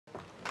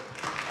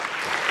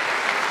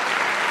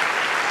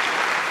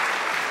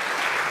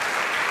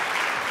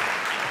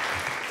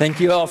Thank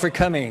you all for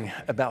coming.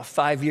 About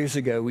 5 years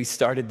ago, we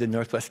started the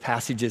Northwest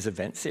Passages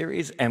event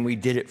series, and we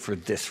did it for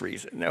this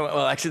reason.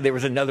 Well, actually, there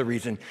was another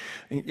reason.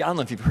 I don't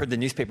know if you've heard the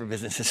newspaper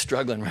business is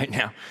struggling right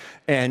now,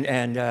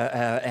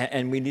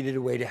 and we needed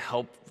a way to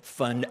help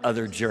fund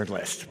other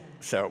journalists.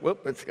 So,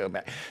 let's go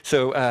back.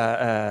 So,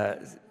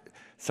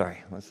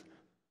 sorry,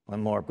 one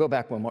more. Go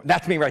back one more.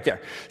 That's me right there.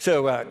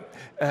 So,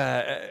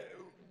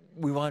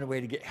 we want a way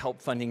to get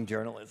help funding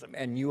journalism,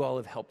 and you all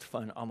have helped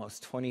fund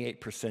almost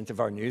 28% of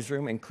our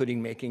newsroom,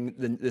 including making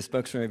the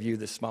Spokesman Review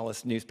the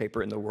smallest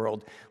newspaper in the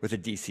world with a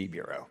DC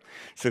bureau.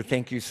 So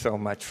thank you so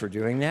much for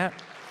doing that.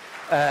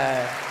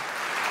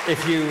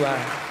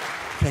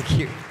 Thank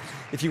you.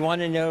 If you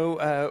want to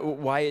know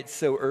why it's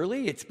so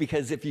early, it's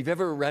because if you've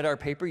ever read our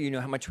paper, you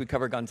know how much we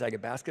cover Gonzaga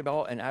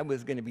basketball, and I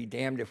was going to be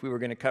damned if we were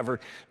going to cover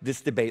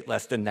this debate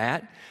less than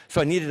that. So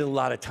I needed a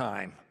lot of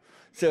time.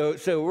 So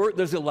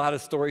there's a lot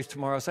of stories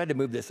tomorrow, so I had to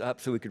move this up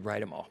so we could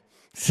write them all.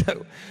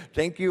 So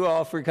thank you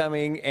all for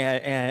coming,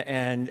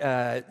 and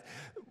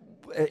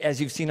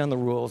as you've seen on the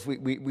rules,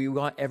 we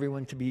want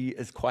everyone to be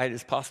as quiet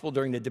as possible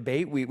during the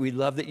debate. We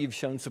love that you've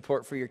shown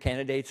support for your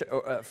candidates,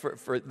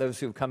 for those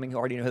who are coming who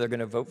already know who they're going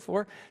to vote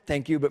for.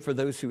 Thank you, but for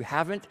those who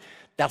haven't,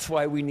 that's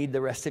why we need the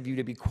rest of you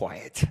to be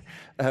quiet.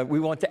 We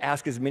want to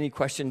ask as many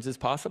questions as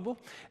possible,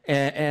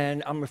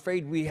 and I'm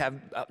afraid we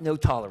have no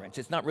tolerance.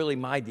 It's not really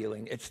my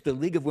dealing. It's the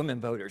League of Women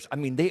Voters. I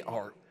mean,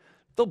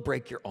 they'll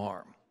break your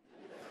arm.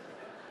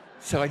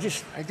 So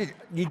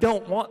you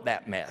don't want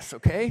that mess,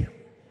 okay?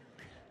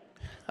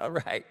 All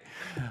right.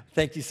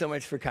 Thank you so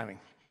much for coming.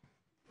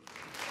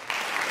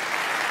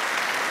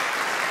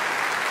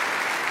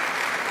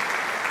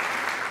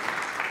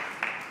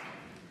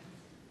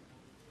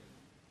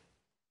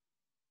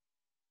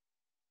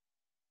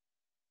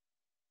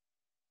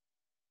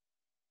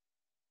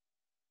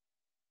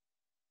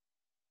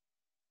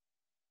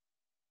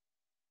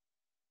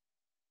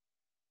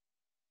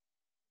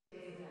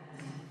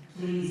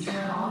 Please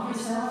turn off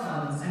your cell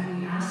phones,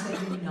 and we ask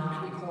that you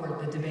not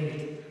record the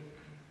debate.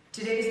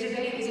 Today's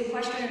debate is a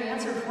question and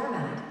answer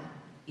format.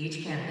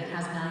 Each candidate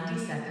has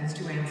 90 seconds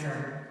to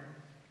answer.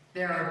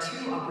 There are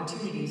 2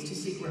 opportunities to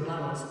seek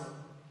rebuttals.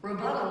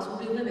 Rebuttals will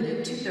be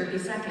limited to 30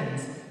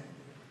 seconds.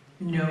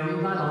 No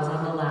rebuttals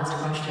on the last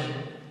question.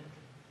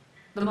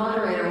 The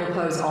moderator will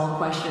pose all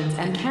questions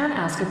and can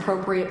ask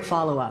appropriate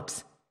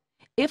follow-ups.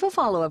 If a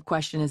follow-up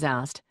question is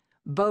asked,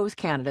 both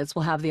candidates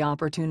will have the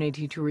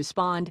opportunity to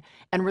respond,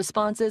 and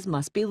responses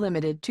must be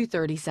limited to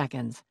 30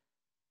 seconds.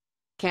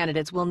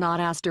 Candidates will not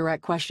ask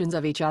direct questions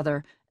of each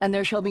other, and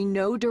there shall be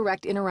no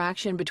direct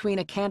interaction between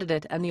a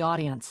candidate and the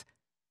audience.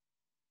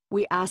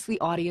 We ask the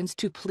audience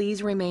to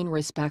please remain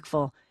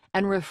respectful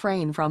and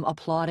refrain from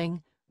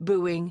applauding,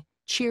 booing,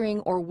 cheering,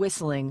 or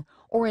whistling,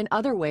 or in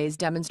other ways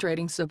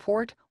demonstrating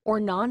support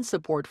or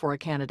non-support for a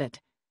candidate.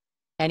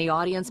 Any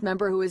audience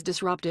member who is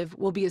disruptive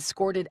will be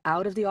escorted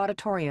out of the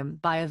auditorium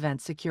by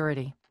event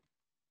security.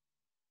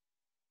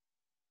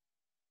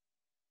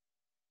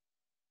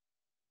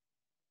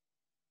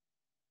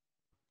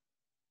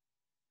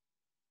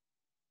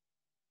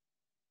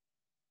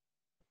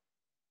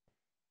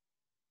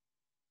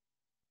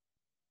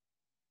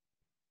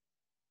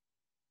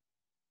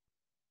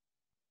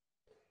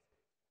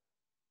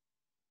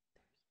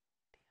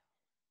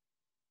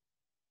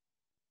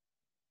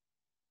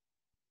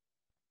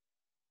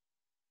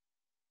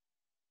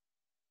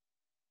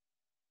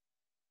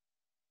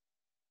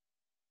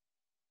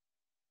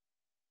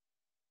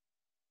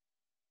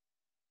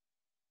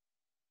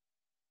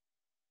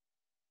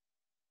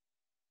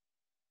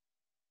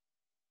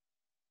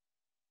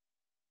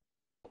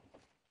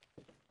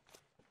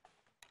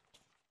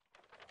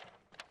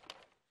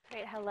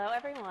 Great. Hello,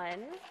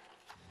 everyone.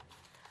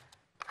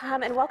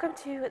 And welcome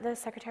to the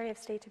Secretary of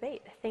State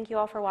debate. Thank you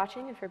all for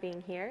watching and for being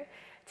here.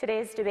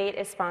 Today's debate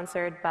is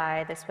sponsored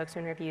by the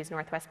Spokesman Review's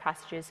Northwest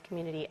Passages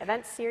Community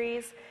Events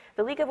Series,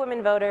 the League of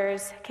Women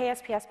Voters,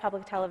 KSPS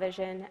Public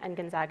Television, and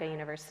Gonzaga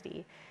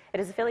University.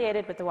 It is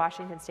affiliated with the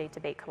Washington State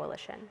Debate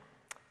Coalition.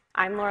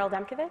 I'm Laurel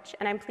Demkovich,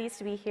 and I'm pleased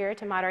to be here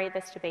to moderate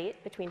this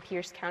debate between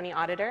Pierce County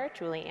Auditor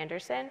Julie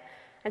Anderson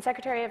and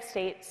Secretary of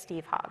State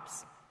Steve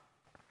Hobbs.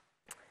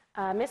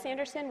 Ms.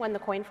 Anderson won the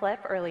coin flip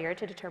earlier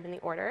to determine the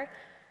order,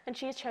 and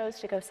she chose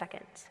to go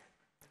second.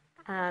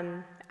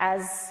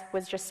 As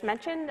was just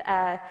mentioned,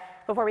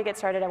 before we get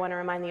started, I want to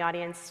remind the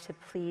audience to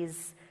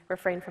please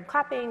refrain from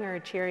clapping or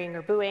cheering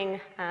or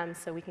booing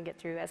so we can get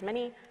through as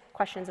many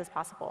questions as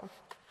possible.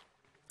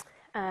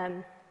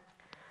 So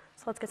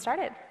let's get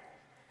started.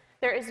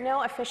 There is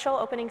no official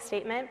opening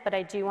statement, but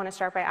I do want to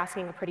start by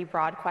asking a pretty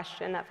broad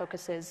question that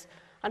focuses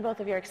on both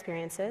of your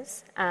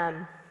experiences.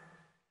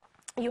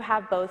 You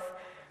have both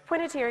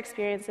pointed to your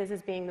experiences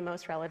as being the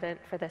most relevant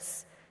for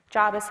this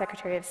job as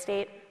Secretary of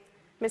State.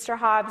 Mr.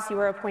 Hobbs, you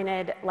were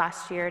appointed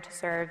last year to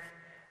serve,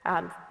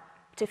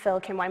 to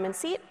fill Kim Wyman's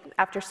seat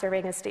after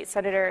serving as state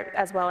senator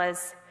as well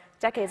as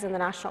decades in the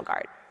National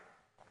Guard.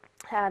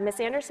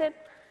 Ms. Anderson,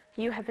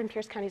 you have been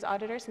Pierce County's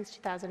auditor since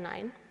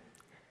 2009.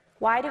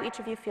 Why do each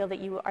of you feel that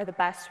you are the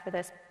best for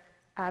this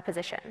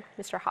position?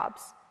 Mr.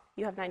 Hobbs,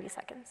 you have 90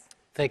 seconds.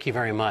 Thank you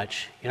very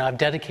much. I've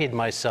dedicated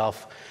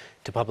myself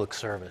to public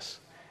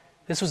service.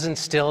 This was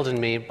instilled in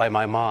me by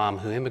my mom,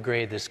 who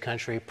immigrated this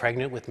country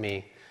pregnant with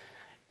me,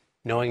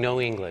 knowing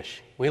no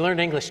English. We learned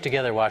English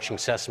together watching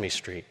Sesame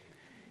Street.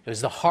 It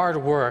was the hard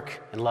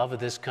work and love of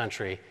this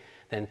country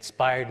that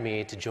inspired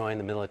me to join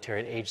the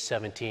military at age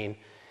 17,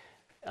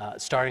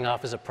 starting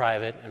off as a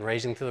private and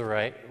raising through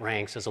the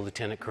ranks as a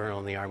lieutenant colonel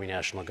in the Army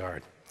National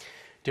Guard.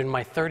 During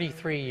my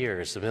 33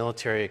 years of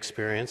military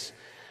experience,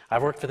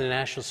 I've worked for the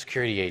National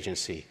Security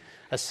Agency,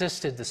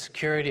 assisted the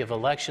security of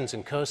elections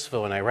in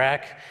Kosovo and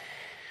Iraq,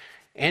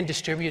 and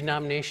distributed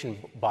nomination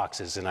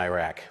boxes in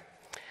Iraq.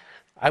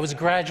 I was a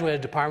graduate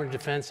of Department of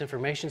Defense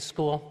Information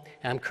School,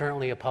 and I'm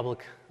currently a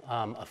public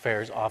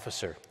affairs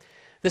officer.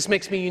 This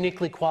makes me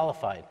uniquely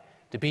qualified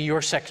to be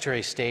your Secretary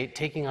of State,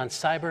 taking on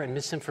cyber and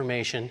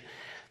misinformation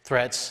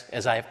threats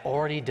as I have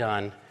already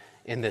done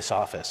in this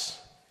office.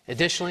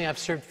 Additionally, I've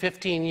served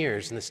 15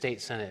 years in the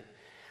State Senate,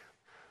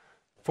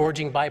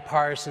 forging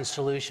bipartisan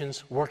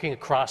solutions, working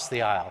across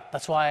the aisle.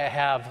 That's why I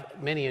have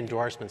many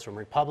endorsements from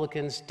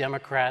Republicans,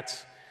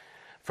 Democrats,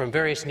 from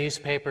various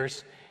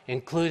newspapers,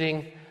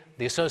 including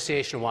the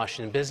Association of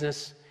Washington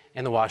Business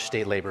and the Washington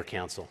State Labor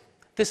Council.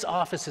 This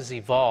office has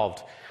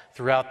evolved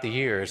throughout the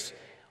years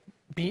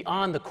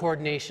beyond the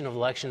coordination of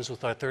elections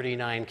with our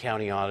 39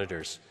 county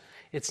auditors.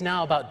 It's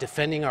now about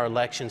defending our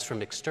elections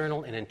from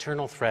external and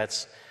internal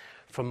threats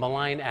from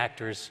malign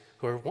actors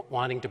who are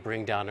wanting to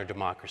bring down our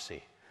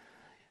democracy.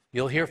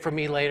 You'll hear from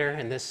me later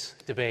in this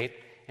debate,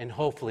 and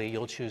hopefully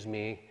you'll choose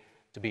me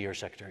to be your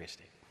Secretary of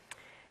State.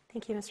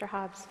 Thank you, Mr.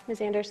 Hobbs.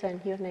 Ms.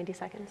 Anderson, you have 90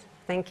 seconds.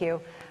 Thank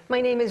you.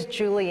 My name is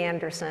Julie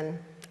Anderson.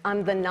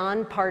 I'm the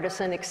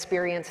nonpartisan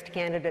experienced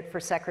candidate for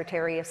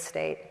Secretary of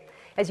State.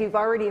 As you've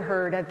already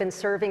heard, I've been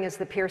serving as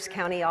the Pierce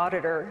County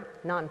Auditor,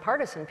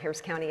 nonpartisan Pierce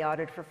County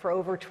Auditor, for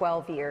over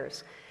 12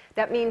 years.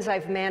 That means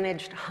I've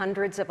managed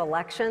hundreds of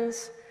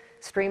elections,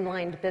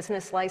 streamlined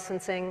business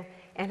licensing,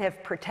 and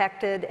have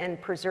protected and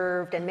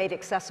preserved and made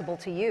accessible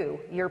to you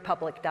your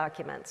public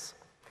documents.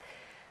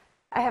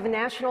 I have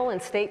national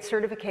and state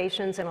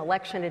certifications in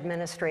election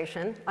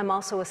administration. I'm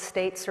also a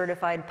state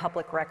certified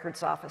public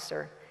records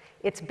officer.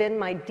 It's been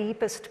my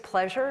deepest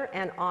pleasure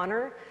and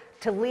honor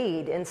to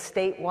lead in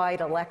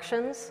statewide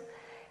elections.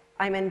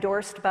 I'm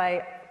endorsed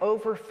by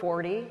over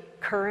 40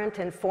 current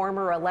and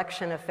former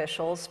election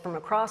officials from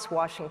across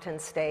Washington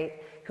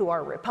state who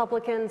are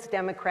Republicans,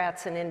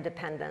 Democrats, and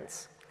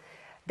independents.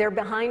 They're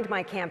behind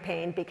my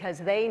campaign because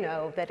they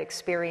know that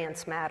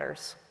experience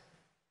matters.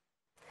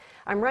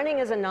 I'm running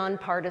as a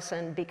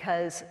nonpartisan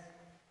because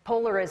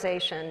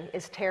polarization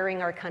is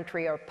tearing our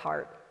country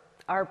apart.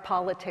 Our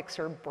politics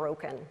are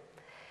broken.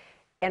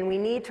 And we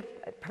need to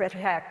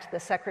protect the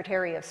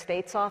Secretary of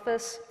State's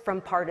office from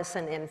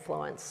partisan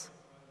influence.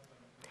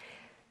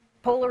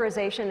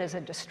 Polarization is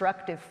a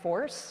destructive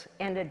force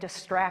and a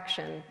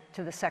distraction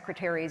to the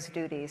Secretary's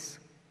duties.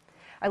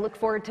 I look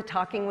forward to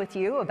talking with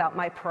you about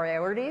my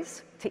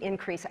priorities to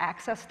increase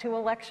access to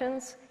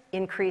elections,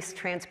 increase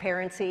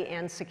transparency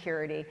and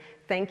security.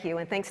 Thank you,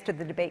 and thanks to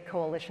the Debate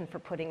Coalition for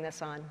putting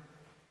this on.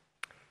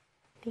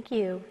 Thank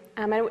you.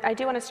 I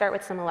do want to start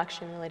with some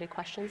election-related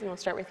questions, and we'll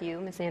start with you,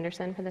 Ms.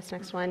 Anderson, for this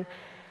next one.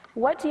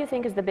 What do you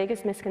think is the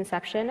biggest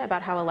misconception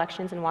about how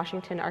elections in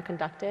Washington are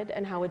conducted,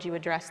 and how would you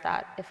address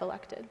that if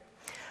elected?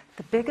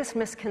 The biggest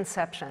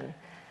misconception.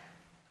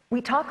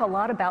 We talk a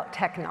lot about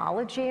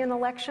technology in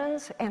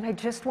elections, and I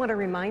just want to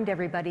remind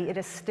everybody it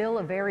is still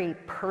a very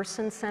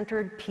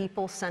person-centered,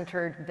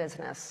 people-centered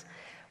business.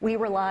 We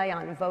rely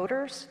on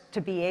voters to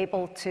be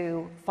able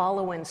to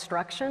follow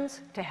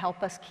instructions to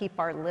help us keep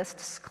our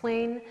lists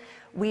clean.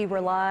 We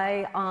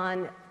rely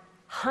on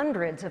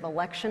hundreds of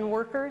election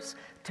workers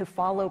to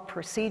follow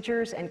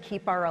procedures and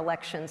keep our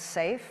elections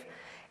safe.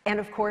 And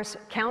of course,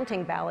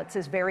 counting ballots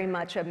is very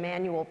much a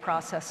manual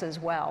process as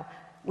well.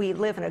 We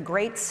live in a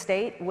great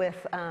state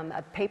with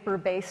a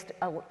paper-based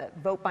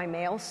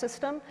vote-by-mail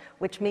system,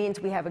 which means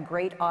we have a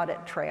great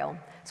audit trail.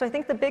 So I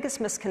think the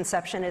biggest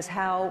misconception is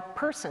how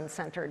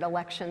person-centered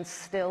elections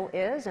still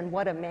is and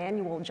what a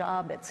manual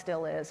job it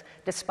still is,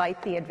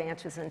 despite the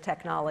advances in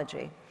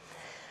technology.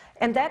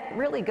 And that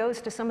really goes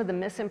to some of the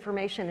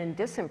misinformation and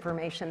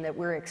disinformation that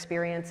we're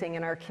experiencing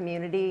in our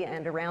community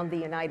and around the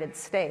United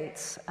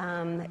States.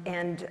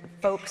 And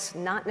folks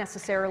not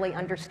necessarily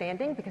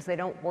understanding, because they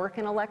don't work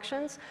in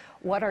elections,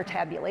 what our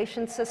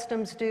tabulation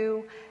systems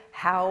do,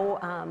 how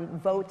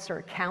votes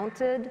are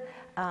counted,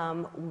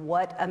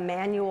 what a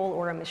manual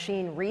or a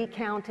machine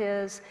recount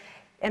is.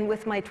 And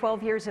with my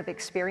 12 years of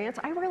experience,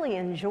 I really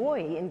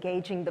enjoy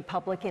engaging the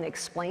public in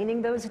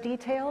explaining those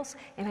details,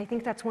 and I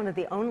think that's one of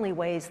the only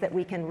ways that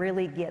we can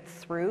really get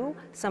through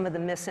some of the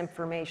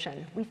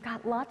misinformation. We've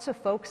got lots of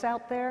folks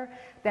out there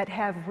that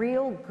have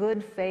real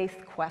good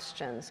faith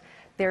questions.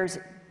 There's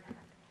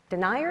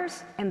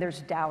deniers and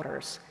there's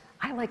doubters.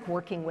 I like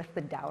working with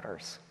the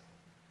doubters.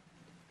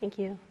 Thank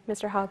you.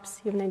 Mr. Hobbs,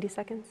 you have 90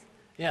 seconds.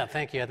 Yeah,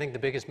 thank you. I think the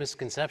biggest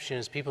misconception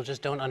is people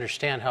just don't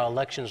understand how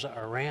elections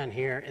are ran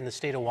here in the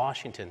state of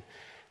Washington.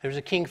 There was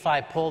a King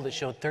 5 poll that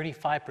showed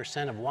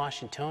 35% of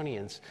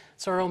Washingtonians,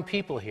 it's our own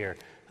people here,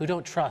 who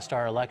don't trust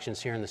our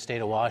elections here in the state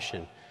of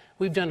Washington.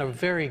 We've done a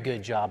very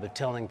good job of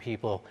telling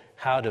people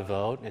how to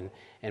vote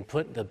and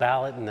put the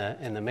ballot in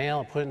the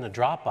mail and put it in the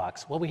drop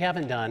box. What we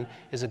haven't done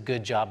is a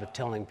good job of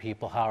telling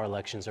people how our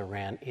elections are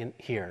ran in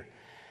here.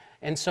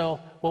 And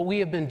so what we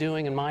have been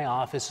doing in my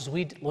office is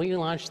we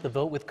launched the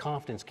Vote with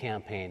Confidence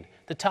campaign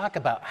to talk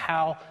about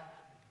how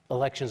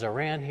elections are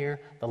ran here,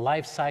 the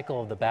life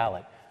cycle of the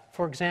ballot.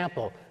 For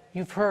example,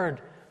 you've heard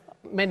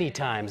many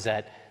times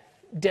that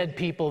dead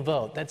people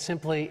vote. That's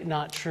simply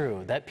not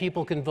true. That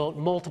people can vote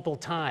multiple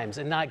times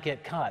and not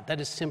get caught. That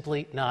is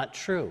simply not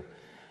true.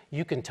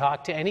 You can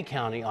talk to any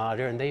county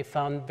auditor, and they've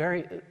found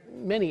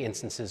many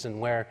instances in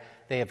where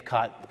they have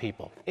caught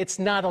people. It's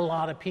not a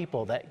lot of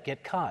people that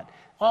get caught.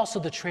 Also,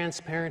 the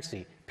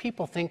transparency.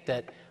 People think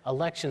that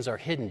elections are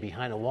hidden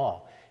behind a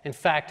wall. In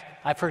fact,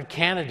 I've heard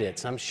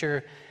candidates, I'm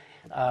sure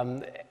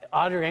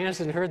Auditor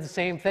Anderson heard the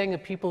same thing,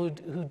 of people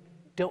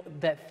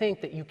that think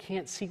that you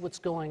can't see what's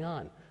going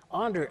on.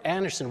 Auditor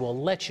Anderson will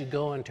let you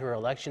go into her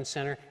election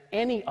center.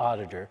 Any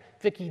auditor,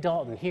 Vicki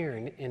Dalton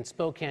here in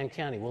Spokane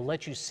County, will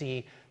let you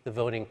see the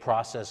voting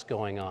process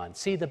going on,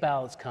 see the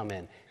ballots come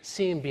in,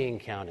 see them being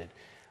counted.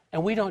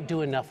 And we don't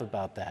do enough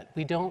about that.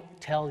 We don't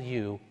tell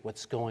you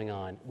what's going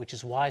on, which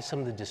is why some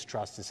of the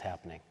distrust is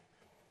happening.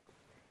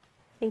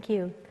 Thank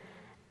you.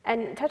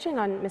 And touching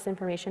on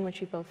misinformation, which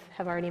you both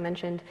have already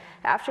mentioned,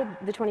 after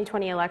the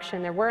 2020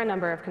 election, there were a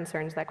number of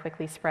concerns that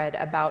quickly spread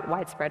about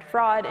widespread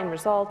fraud in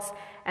results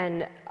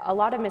and a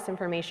lot of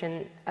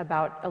misinformation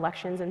about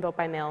elections and vote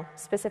by mail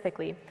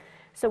specifically.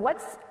 So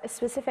what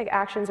specific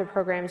actions or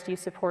programs do you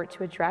support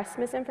to address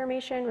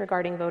misinformation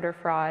regarding voter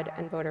fraud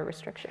and voter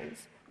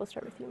restrictions? We'll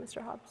start with you,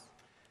 Mr. Hobbs.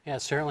 Yeah,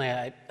 certainly.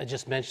 I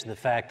just mentioned the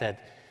fact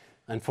that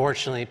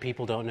unfortunately,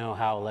 people don't know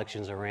how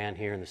elections are ran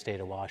here in the state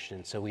of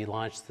Washington, so we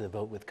launched the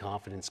Vote with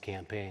Confidence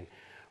campaign.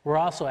 We're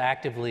also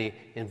actively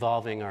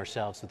involving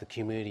ourselves with the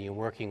community and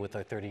working with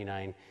our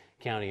 39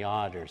 county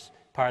auditors.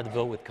 Part of the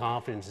Vote with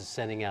Confidence is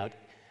sending out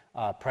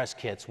press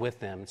kits with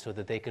them so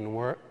that they can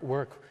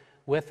work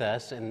with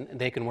us and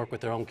they can work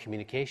with their own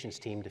communications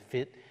team to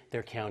fit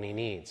their county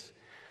needs.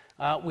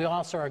 We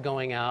also are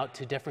going out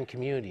to different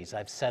communities.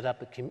 I've set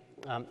up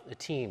a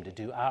team to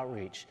do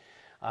outreach,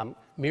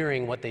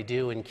 mirroring what they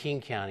do in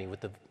King County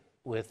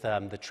with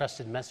the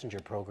Trusted Messenger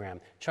program,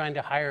 trying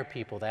to hire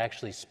people to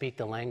actually speak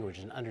the language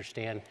and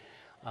understand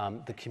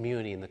the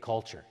community and the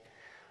culture.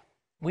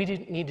 We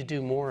need to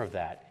do more of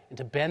that, and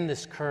to bend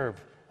this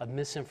curve of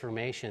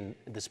misinformation,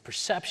 this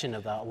perception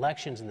of the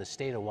elections in the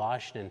state of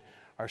Washington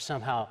are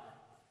somehow,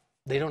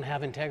 they don't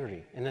have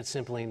integrity, and that's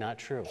simply not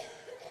true.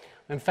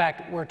 In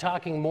fact, we're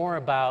talking more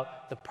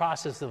about the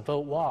process of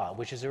VoteWA,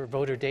 which is our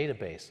voter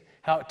database,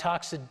 how it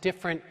talks to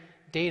different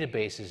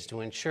databases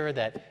to ensure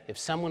that if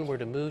someone were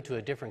to move to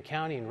a different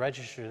county and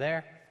register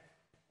there,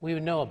 we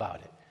would know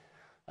about it.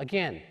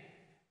 Again,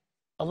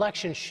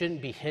 elections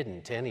shouldn't be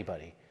hidden to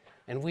anybody.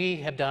 And we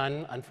have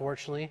done,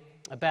 unfortunately,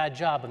 a bad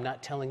job of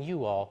not telling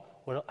you all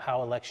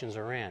how elections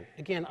are ran.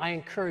 Again, I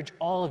encourage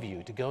all of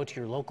you to go to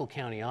your local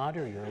county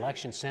auditor, your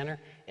election center,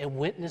 and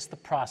witness the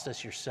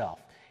process yourself.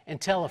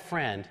 And tell a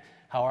friend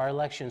how our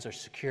elections are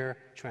secure,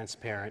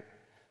 transparent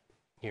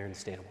here in the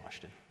state of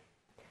Washington.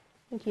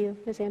 Thank you.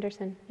 Ms.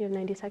 Anderson, you have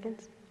 90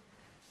 seconds.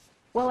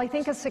 Well, I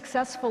think a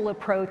successful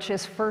approach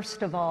is,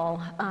 first of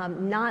all,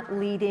 not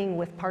leading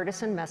with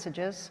partisan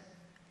messages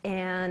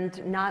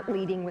and not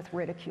leading with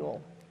ridicule.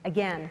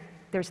 Again,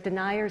 there's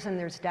deniers and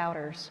there's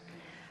doubters.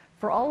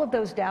 For all of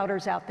those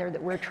doubters out there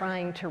that we're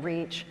trying to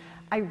reach,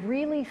 I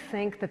really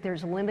think that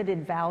there's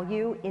limited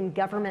value in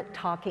government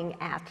talking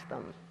at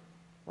them,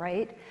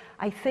 right?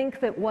 I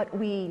think that what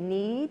we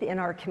need in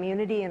our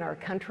community, in our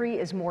country,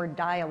 is more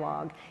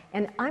dialogue.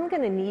 And I'm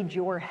going to need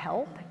your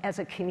help as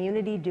a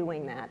community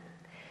doing that.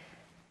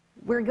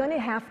 We're going to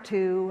have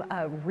to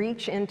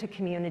reach into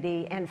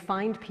community and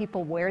find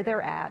people where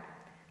they're at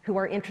who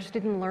are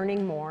interested in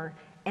learning more.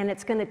 And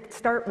it's going to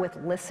start with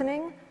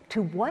listening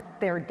to what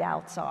their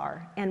doubts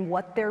are and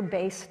what they're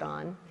based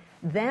on,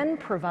 then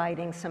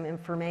providing some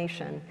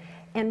information,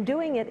 and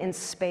doing it in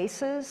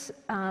spaces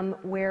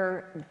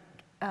where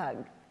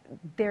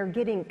they're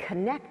getting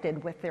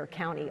connected with their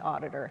county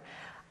auditor.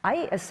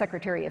 I, as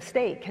Secretary of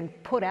State, can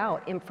put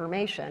out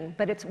information,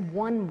 but it's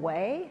one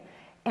way.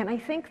 And I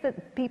think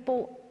that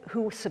people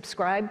who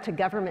subscribe to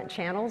government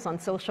channels on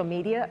social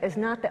media is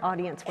not the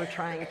audience we're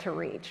trying to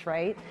reach,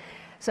 right?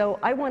 So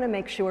I want to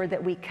make sure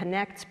that we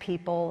connect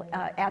people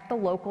at the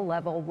local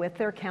level with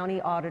their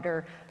county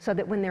auditor so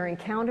that when they're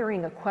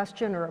encountering a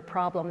question or a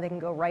problem, they can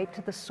go right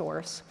to the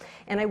source.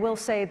 And I will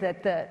say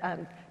that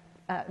the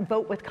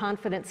Vote with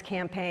Confidence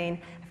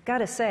campaign, I've got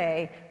to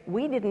say,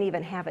 we didn't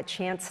even have a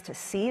chance to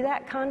see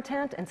that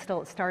content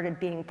until it started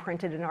being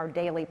printed in our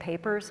daily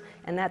papers,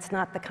 and that's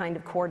not the kind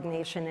of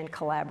coordination and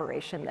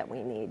collaboration that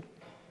we need.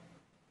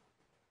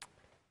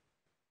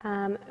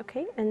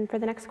 Okay, and for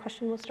the next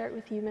question, we'll start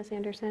with you, Ms.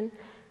 Anderson.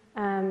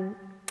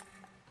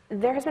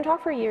 There has been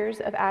talk for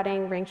years of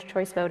adding ranked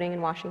choice voting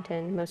in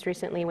Washington, most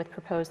recently with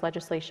proposed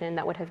legislation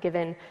that would have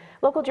given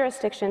local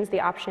jurisdictions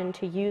the option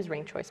to use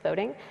ranked choice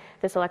voting.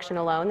 This election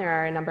alone, there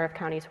are a number of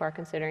counties who are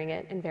considering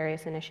it in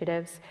various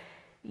initiatives.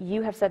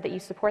 You have said that you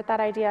support that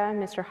idea.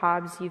 Mr.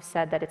 Hobbs, you've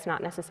said that it's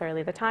not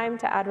necessarily the time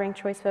to add ranked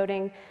choice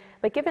voting,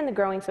 but given the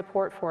growing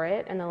support for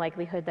it and the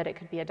likelihood that it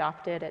could be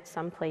adopted at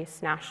some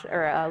place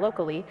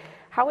locally,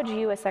 how would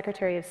you as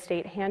Secretary of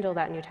State handle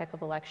that new type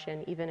of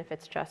election, even if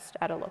it's just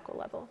at a local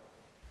level?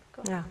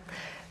 Yeah.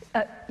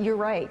 You're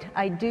right.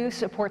 I do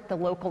support the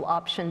local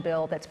option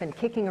bill that's been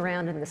kicking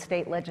around in the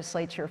state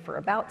legislature for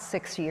about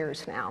 6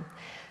 years now.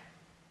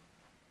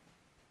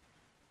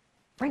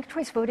 Ranked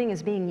choice voting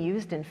is being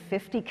used in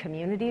 50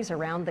 communities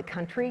around the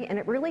country, and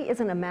it really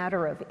isn't a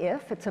matter of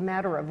if, it's a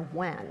matter of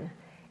when.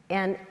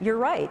 And you're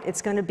right,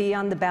 it's going to be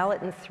on the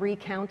ballot in 3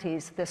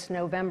 counties this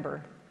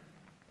November.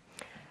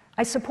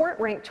 I support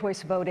ranked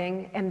choice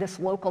voting and this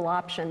local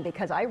option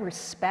because I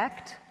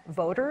respect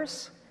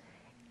voters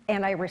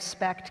and I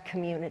respect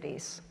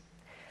communities.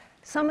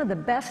 Some of the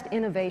best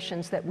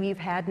innovations that we've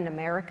had in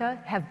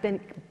America have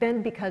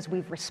been because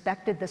we've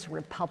respected this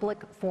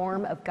republic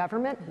form of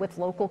government with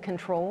local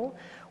control,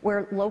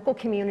 where local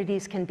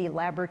communities can be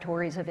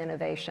laboratories of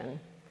innovation.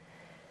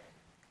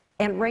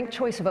 And ranked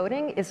choice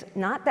voting is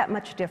not that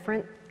much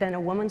different than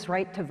a woman's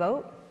right to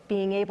vote,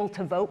 being able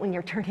to vote when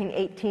you're turning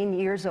 18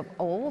 years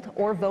old,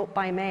 or vote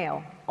by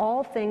mail.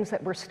 All things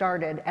that were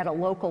started at a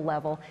local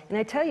level. And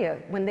I tell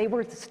you, when they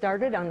were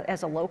started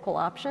as a local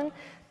option,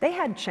 they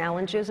had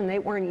challenges and they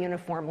weren't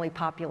uniformly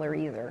popular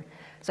either.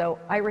 So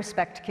I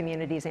respect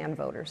communities and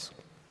voters.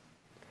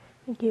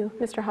 Thank you.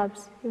 Mr.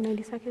 Hobbs, you have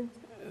 90 seconds.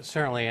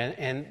 Certainly,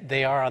 and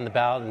they are on the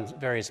ballot in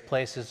various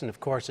places, and of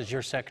course, as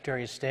your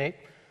Secretary of State,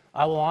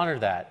 I will honor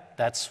that.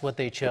 That's what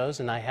they chose,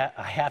 and I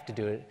have to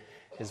do it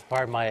as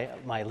part of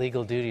my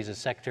legal duties as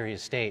Secretary of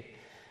State.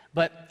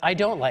 But I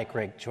don't like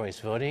ranked choice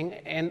voting,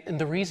 and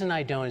the reason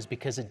I don't is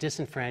because it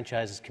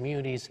disenfranchises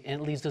communities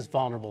and it leaves us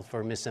vulnerable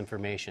for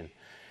misinformation.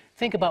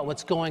 Think about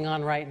what's going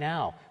on right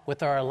now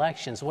with our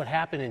elections, what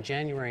happened in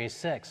January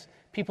 6th.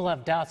 People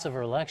have doubts of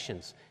our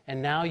elections, and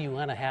now you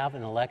want to have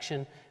an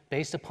election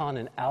based upon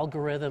an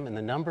algorithm and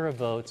the number of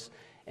votes,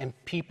 and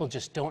people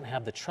just don't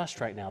have the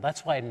trust right now.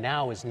 That's why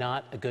now is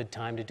not a good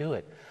time to do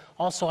it.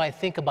 Also, I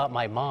think about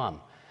my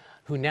mom,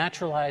 who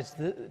naturalized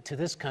to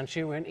this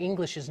country when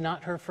English is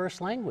not her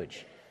first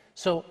language.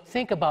 So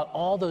think about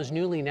all those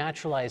newly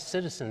naturalized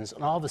citizens,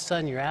 and all of a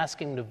sudden you're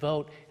asking them to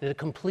vote in a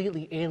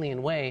completely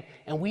alien way,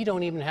 and we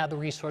don't even have the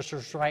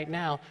resources right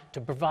now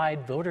to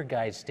provide voter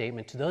guide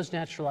statement to those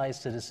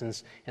naturalized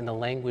citizens in the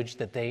language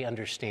that they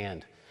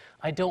understand.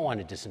 I don't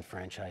want to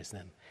disenfranchise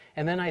them.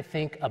 And then I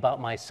think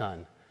about my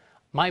son.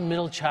 My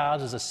middle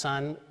child is a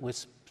son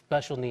with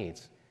special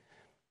needs.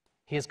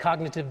 He has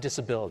cognitive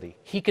disability.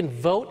 He can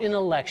vote in an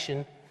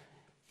election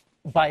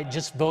by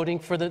just voting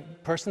for the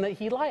person that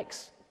he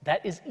likes.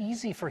 That is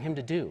easy for him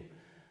to do.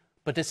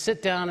 But to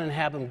sit down and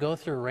have him go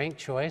through ranked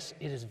choice,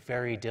 it is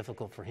very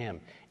difficult for him.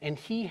 And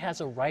he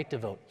has a right to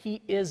vote.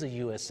 He is a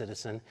U.S.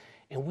 citizen,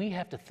 and we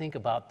have to think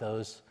about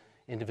those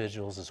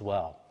individuals as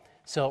well.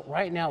 So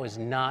right now is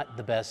not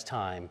the best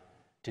time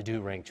to do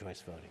ranked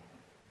choice voting.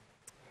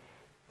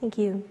 Thank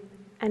you.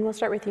 And we'll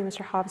start with you,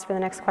 Mr. Hobbs, for the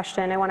next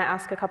question. I want to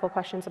ask a couple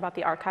questions about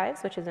the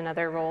archives, which is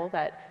another role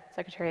that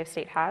Secretary of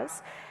State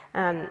has.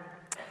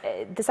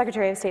 The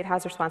Secretary of State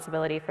has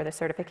responsibility for the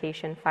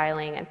certification,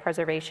 filing, and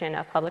preservation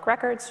of public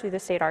records through the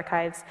state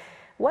archives.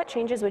 What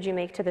changes would you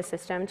make to the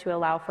system to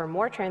allow for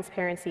more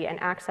transparency and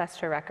access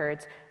to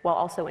records while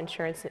also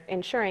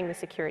ensuring the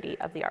security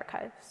of the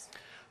archives?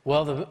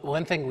 Well, the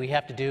one thing we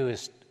have to do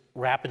is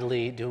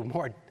rapidly do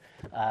more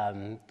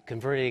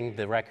converting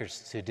the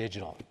records to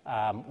digital.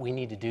 We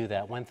need to do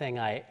that. One thing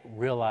I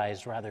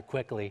realized rather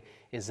quickly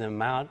is the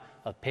amount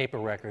of paper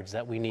records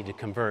that we need to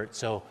convert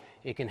so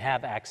it can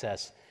have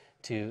access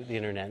to the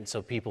internet and so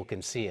people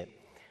can see it.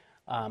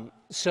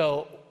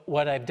 So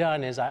what I've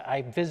done is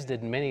I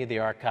visited many of the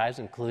archives,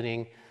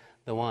 including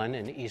the one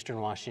in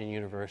Eastern Washington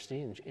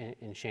University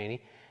in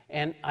Cheney,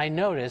 and I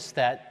noticed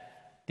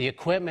that the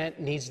equipment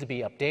needs to be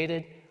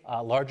updated.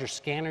 Larger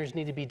scanners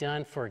need to be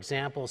done. For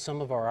example,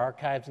 some of our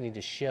archives need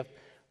to ship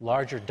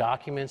larger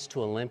documents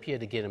to Olympia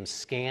to get them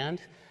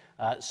scanned.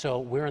 So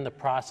we're in the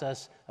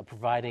process of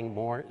providing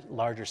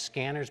larger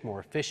scanners, more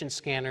efficient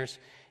scanners,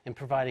 and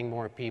providing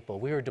more people.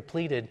 We were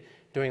depleted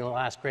during the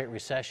last Great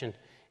Recession,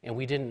 and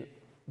we didn't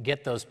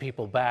get those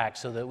people back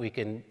so that we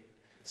can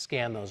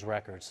scan those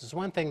records. It's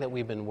one thing that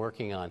we've been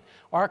working on.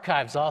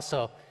 Archives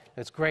also,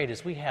 that's great,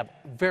 is we have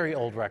very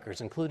old records,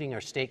 including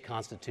our state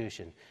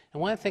constitution.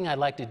 And one thing I'd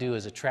like to do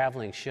as a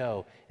traveling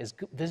show is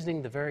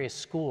visiting the various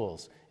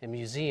schools and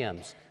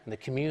museums and the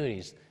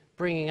communities,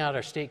 bringing out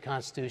our state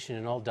constitution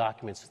and old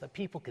documents so that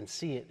people can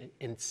see it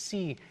and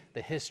see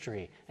the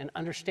history and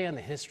understand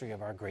the history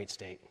of our great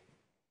state.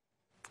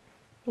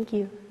 Thank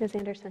you. Ms.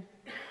 Anderson.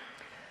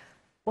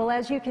 Well,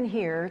 as you can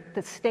hear,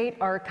 the state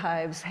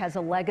archives has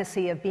a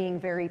legacy of being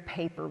very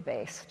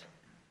paper-based.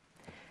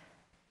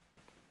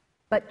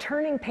 But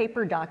turning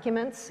paper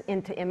documents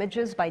into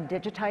images by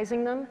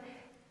digitizing them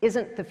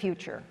isn't the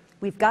future.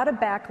 We've got a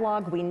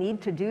backlog. We need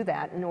to do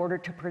that in order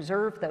to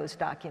preserve those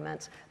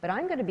documents. But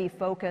I'm going to be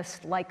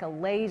focused like a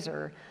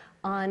laser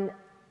on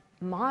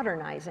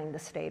modernizing the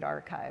state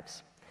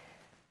archives.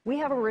 We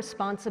have a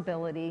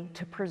responsibility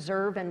to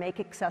preserve and make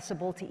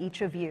accessible to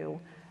each of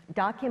you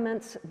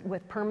documents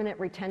with permanent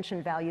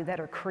retention value that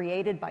are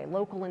created by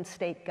local and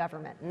state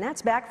government. And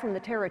that's back from the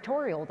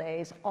territorial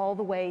days all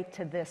the way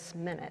to this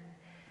minute.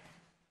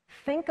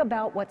 Think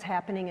about what's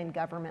happening in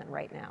government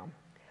right now.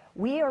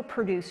 We are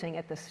producing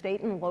at the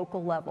state and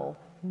local level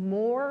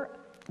more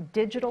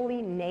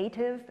digitally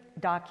native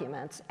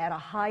documents at a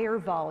higher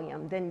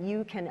volume than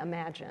you can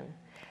imagine.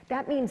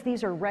 That means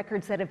these are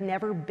records that have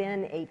never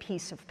been a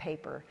piece of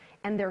paper,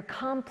 and they're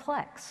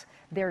complex.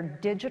 They're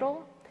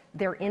digital,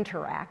 they're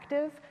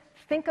interactive.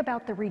 Think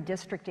about the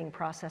redistricting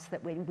process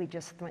that we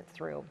just went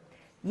through.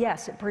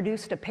 Yes, it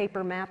produced a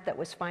paper map that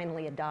was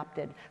finally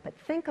adopted, but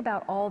think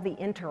about all the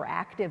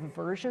interactive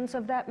versions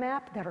of that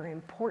map that are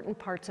important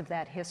parts of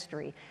that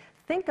history.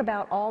 Think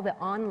about all the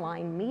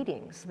online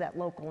meetings that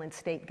local and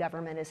state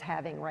government is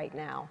having right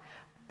now.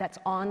 That's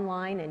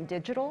online and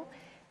digital.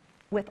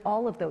 With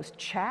all of those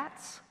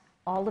chats,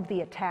 all of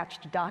the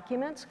attached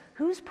documents,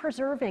 who's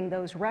preserving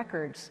those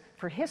records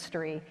for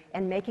history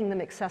and making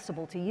them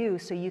accessible to you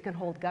so you can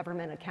hold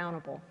government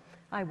accountable?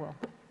 I will.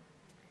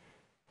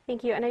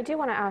 Thank you. And I do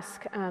want to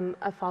ask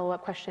a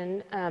follow-up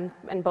question,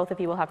 and both of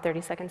you will have 30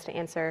 seconds to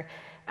answer.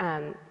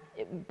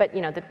 But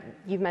you know,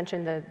 you've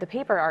mentioned the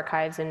paper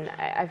archives, and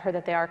I've heard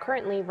that they are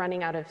currently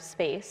running out of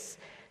space.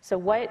 So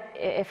what,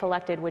 if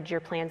elected, would your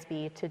plans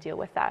be to deal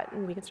with that?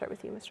 And we can start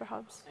with you, Mr.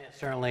 Hobbs. Yeah,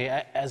 certainly.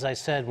 As I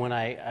said, when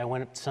I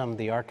went to some of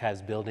the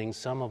archives buildings,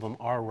 some of them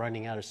are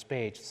running out of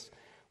space,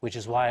 which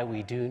is why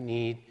we do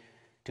need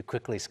to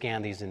quickly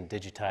scan these and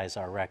digitize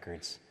our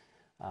records.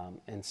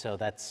 And so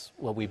that's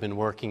what we've been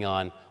working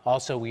on.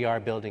 Also, we are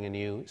building a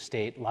new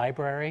state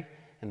library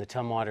in the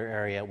Tumwater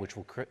area, which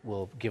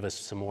will give us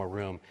some more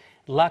room.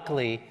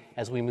 Luckily,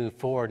 as we move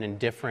forward in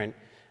different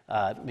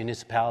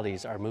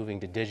municipalities are moving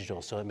to digital,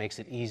 so it makes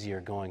it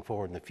easier going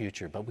forward in the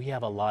future. But we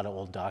have a lot of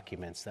old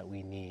documents that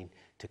we need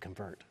to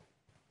convert.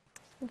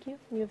 Thank you.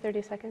 You have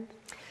 30 seconds.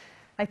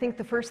 I think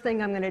the first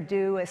thing I'm going to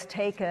do is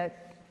take an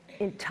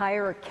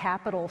entire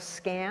capital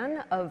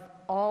scan of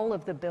all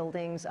of the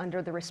buildings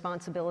under the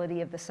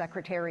responsibility of the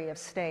Secretary of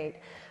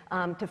State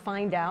to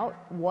find out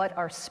what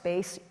our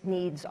space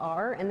needs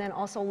are, and then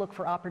also look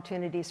for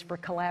opportunities for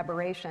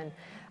collaboration.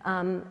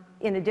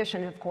 In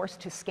addition, of course,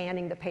 to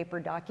scanning the paper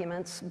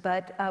documents,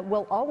 but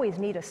we'll always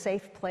need a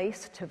safe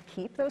place to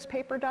keep those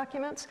paper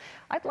documents.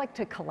 I'd like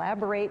to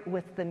collaborate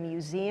with the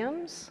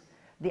museums,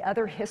 the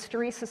other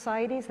history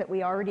societies that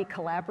we already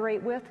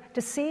collaborate with,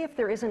 to see if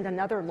there isn't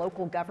another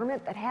local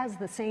government that has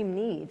the same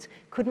needs.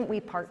 Couldn't we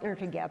partner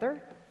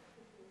together?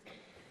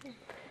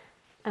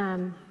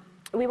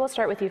 We will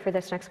start with you for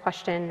this next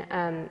question.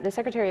 The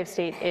Secretary of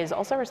State is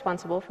also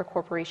responsible for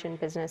corporation,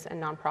 business,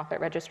 and nonprofit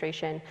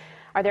registration.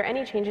 Are there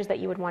any changes that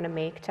you would want to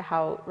make to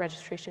how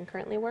registration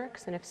currently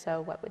works? And if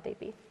so, what would they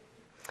be?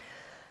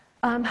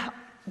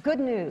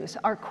 Good news.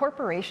 Our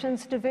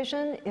corporations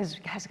division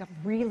has a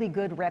really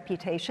good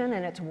reputation,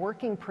 and it's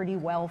working pretty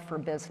well for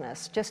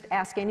business. Just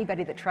ask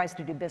anybody that tries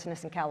to do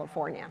business in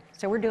California.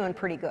 So we're doing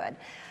pretty good.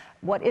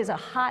 What is a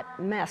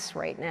hot mess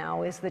right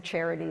now is the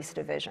charities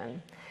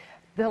division.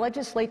 The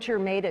legislature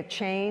made a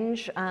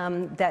change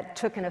that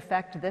took an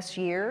effect this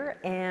year,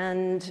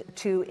 and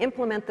to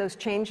implement those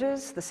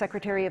changes, the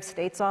Secretary of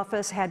State's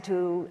office had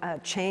to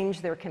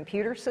change their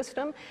computer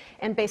system,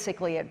 and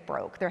basically it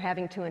broke. They're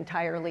having to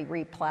entirely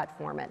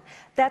re-platform it.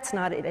 That's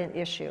not an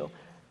issue.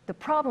 The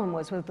problem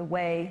was with the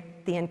way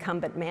the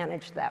incumbent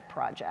managed that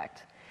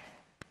project.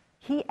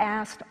 He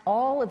asked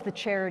all of the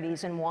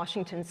charities in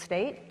Washington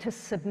State to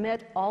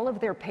submit all of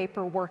their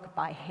paperwork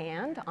by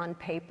hand on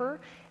paper,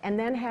 and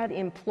then had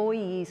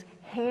employees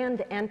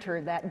hand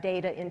enter that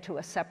data into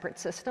a separate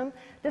system.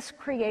 This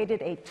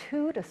created a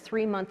 2 to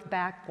 3 month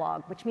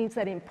backlog, which means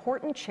that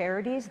important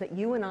charities that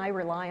you and I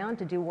rely on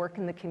to do work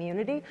in the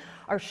community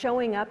are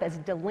showing up as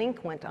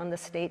delinquent on the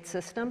state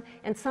system,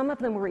 and some of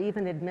them were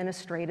even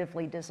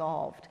administratively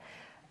dissolved.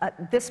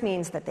 This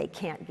means that they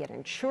can't get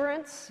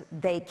insurance,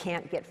 they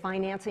can't get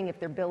financing if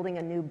they're building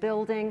a new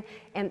building,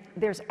 and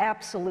there's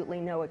absolutely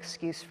no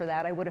excuse for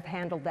that. I would have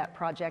handled that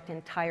project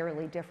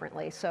entirely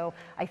differently. So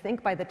I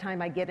think by the time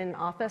I get in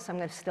office, I'm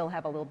going to still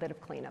have a little bit of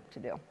cleanup to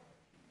do.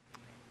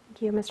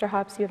 Thank you. Mr.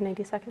 Hobbs, you have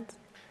 90 seconds.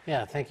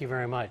 Yeah, thank you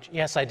very much.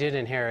 Yes, I did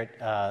inherit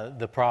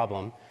the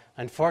problem.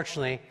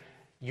 Unfortunately,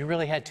 you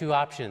really had two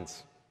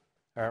options,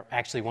 or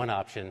actually one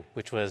option,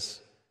 which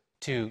was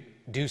to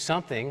do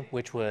something,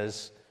 which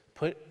was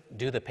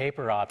do the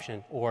paper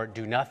option, or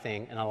do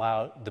nothing and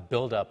allow the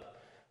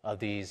buildup of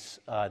these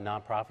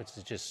nonprofits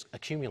to just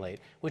accumulate,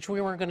 which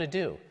we weren't going to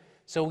do.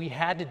 So we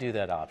had to do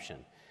that option.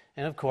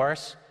 And of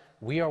course,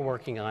 we are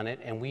working on it,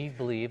 and we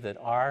believe that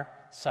our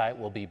site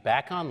will be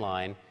back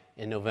online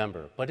in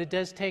November. But it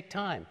does take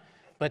time.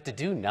 But to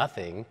do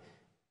nothing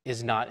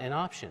is not an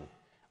option.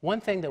 One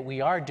thing that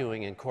we are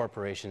doing in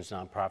corporations,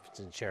 nonprofits,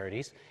 and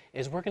charities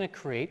is we're going to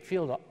create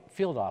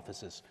field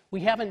offices.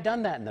 We haven't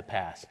done that in the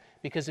past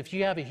because if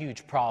you have a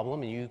huge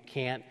problem and you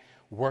can't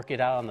work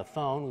it out on the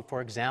phone, for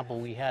example,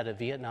 we had a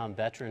Vietnam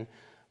veteran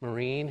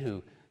Marine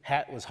who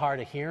was hard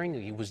of hearing,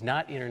 he was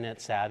not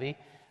internet savvy,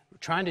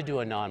 trying to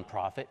do a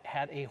nonprofit,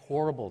 had a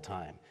horrible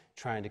time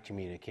trying to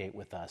communicate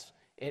with us.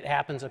 It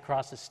happens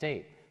across the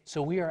state.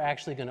 So we are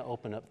actually going to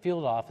open up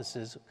field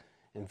offices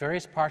in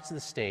various parts of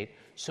the state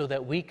so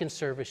that we can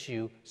service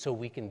you, so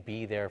we can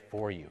be there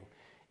for you.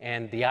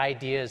 And the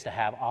idea is to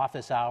have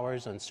office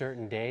hours on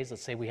certain days.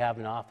 Let's say we have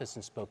an office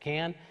in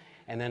Spokane,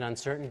 and then on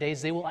certain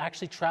days they will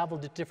actually travel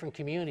to different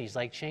communities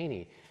like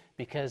Cheney,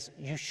 because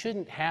you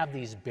shouldn't have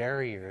these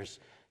barriers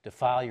to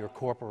file your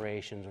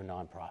corporations or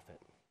nonprofit.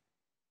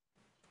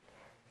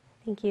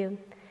 Thank you.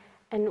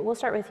 And we'll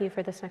start with you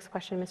for this next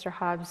question, Mr.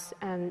 Hobbs,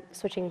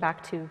 switching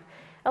back to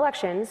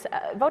elections.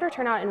 Voter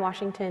turnout in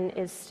Washington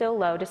is still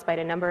low despite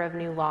a number of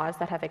new laws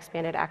that have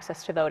expanded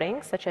access to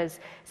voting, such as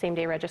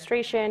same-day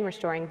registration,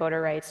 restoring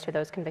voter rights to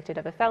those convicted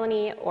of a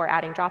felony, or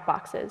adding drop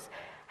boxes.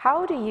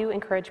 How do you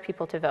encourage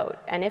people to vote?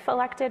 And if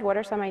elected, what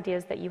are some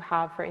ideas that you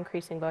have for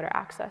increasing voter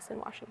access in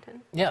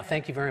Washington? Yeah,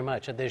 thank you very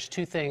much. There's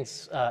two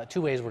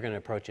ways we're going to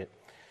approach it.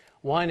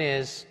 One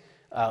is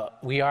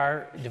we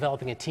are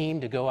developing a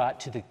team to go out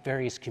to the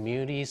various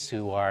communities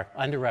who are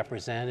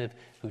underrepresented,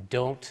 who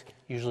don't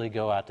usually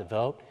go out to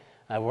vote.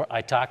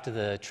 I talked to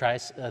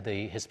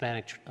the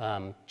Hispanic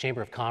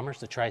Chamber of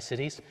Commerce, the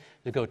Tri-Cities,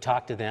 to go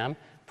talk to them,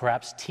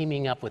 perhaps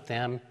teaming up with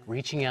them,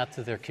 reaching out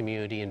to their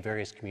community in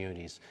various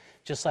communities,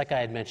 just like I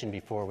had mentioned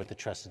before with the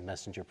Trusted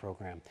Messenger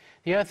program.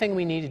 The other thing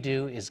we need to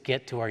do is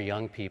get to our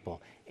young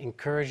people,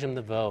 encourage them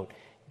to vote,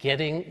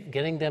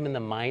 getting them in the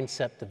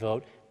mindset to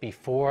vote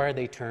before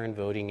they turn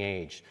voting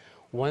age.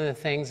 One of the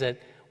things that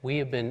we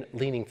have been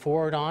leaning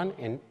forward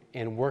on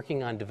and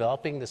working on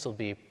developing, this will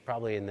be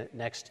probably in the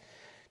next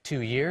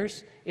 2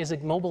 years, is a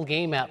mobile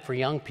game app for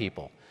young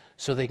people.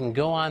 So they can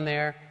go on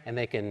there and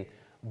they can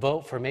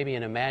vote for maybe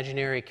an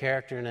imaginary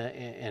character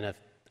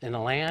in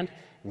a land,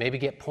 maybe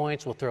get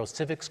points. We'll throw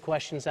civics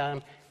questions at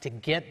them to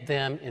get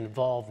them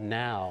involved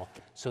now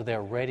so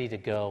they're ready to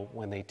go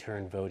when they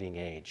turn voting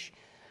age.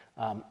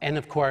 And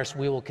of course,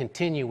 we will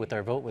continue with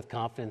our Vote with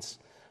Confidence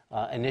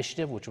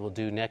initiative, which we'll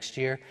do next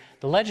year.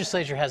 The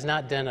legislature has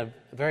not done a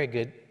very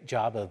good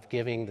job of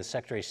giving the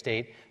Secretary of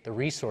State the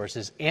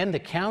resources and the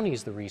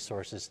counties the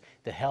resources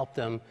to help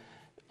them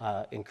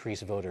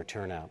increase voter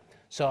turnout.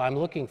 So I'm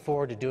looking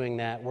forward to doing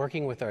that,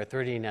 working with our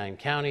 39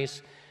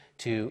 counties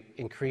to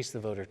increase the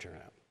voter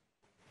turnout.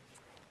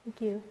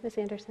 Thank you. Ms.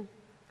 Anderson.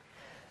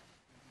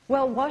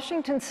 Well,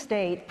 Washington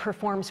State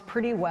performs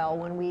pretty well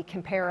when we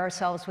compare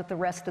ourselves with the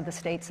rest of the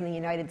states in the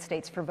United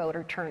States for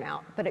voter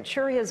turnout. But it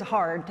sure is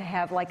hard to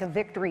have like a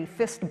victory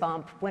fist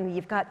bump when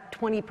you've got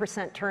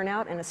 20%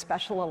 turnout in a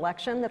special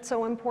election that's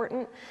so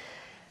important.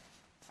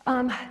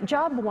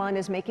 Job one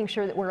is making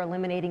sure that we're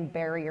eliminating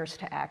barriers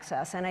to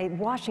access. And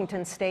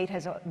Washington State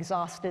has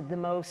exhausted the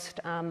most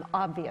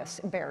obvious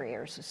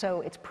barriers,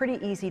 so it's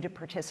pretty easy to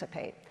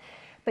participate.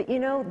 But you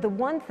know, the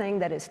one thing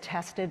that is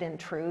tested and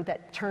true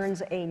that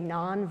turns a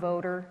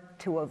non-voter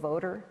to a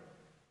voter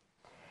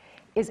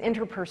is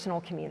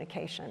interpersonal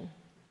communication.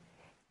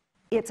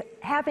 It's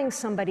having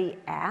somebody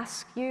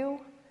ask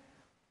you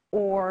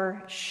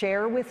or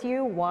share with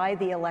you why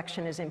the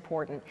election is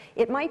important.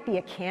 It might be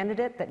a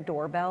candidate that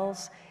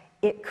doorbells.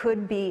 It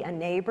could be a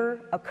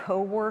neighbor, a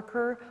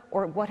coworker,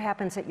 or what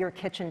happens at your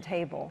kitchen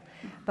table.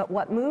 But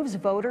what moves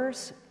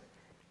voters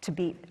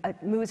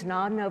moves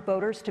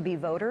non-voters to be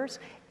voters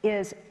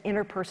is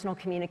interpersonal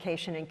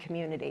communication and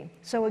community.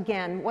 So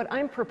again, what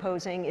I'm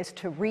proposing is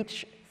to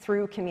reach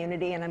through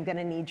community, and I'm going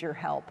to need your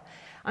help.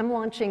 I'm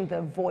launching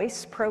the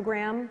VOICE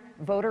program,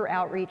 Voter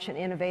Outreach and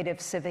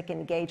Innovative Civic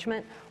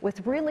Engagement,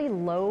 with really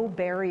low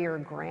barrier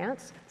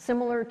grants,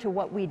 similar to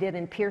what we did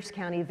in Pierce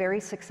County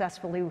very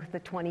successfully with the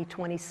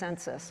 2020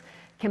 census,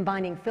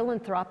 combining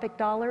philanthropic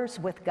dollars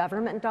with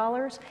government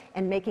dollars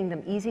and making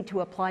them easy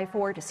to apply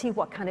for to see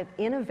what kind of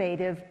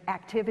innovative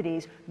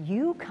activities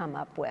you come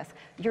up with,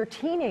 your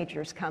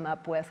teenagers come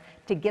up with,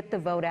 to get the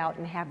vote out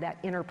and have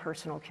that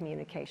interpersonal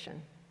communication.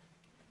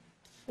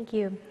 Thank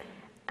you.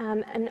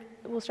 And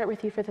we'll start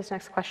with you for this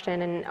next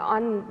question. And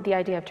on the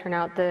idea of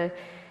turnout, the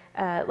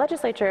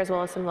legislature, as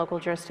well as some local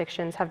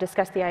jurisdictions, have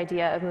discussed the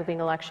idea of moving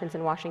elections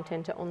in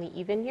Washington to only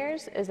even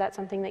years. Is that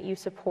something that you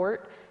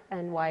support,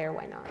 and why or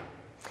why not?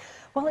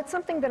 Well, it's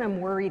something that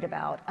I'm worried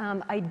about.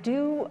 I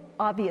do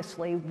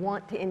obviously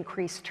want to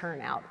increase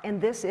turnout,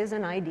 and this is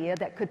an idea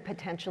that could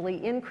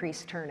potentially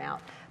increase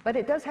turnout. But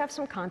it does have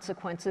some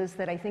consequences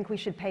that I think we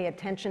should pay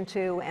attention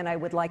to, and I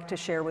would like to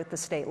share with the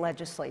state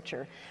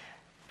legislature.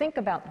 Think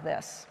about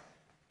this.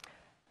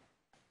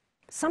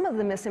 Some of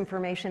the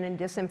misinformation and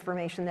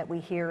disinformation that we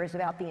hear is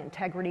about the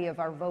integrity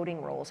of our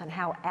voting rolls and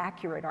how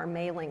accurate our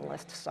mailing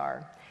lists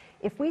are.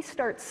 If we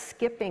start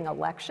skipping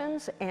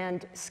elections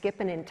and skip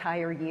an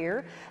entire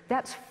year,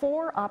 that's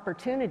 4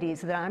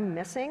 opportunities that I'm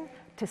missing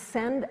to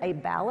send a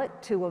ballot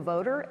to a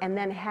voter and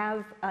then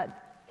have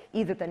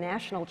either the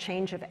national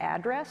change of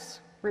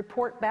address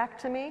report back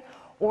to me,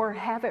 or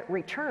have it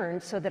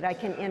returned so that I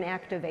can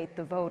inactivate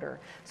the voter.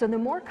 So the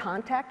more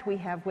contact we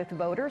have with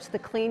voters, the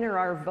cleaner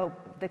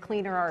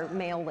our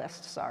mail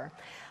lists are.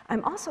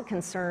 I'm also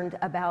concerned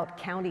about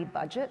county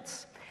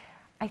budgets.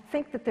 I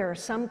think that there are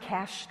some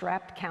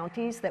cash-strapped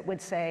counties that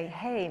would say,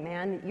 hey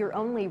man, you're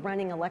only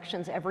running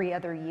elections every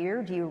other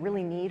year. Do you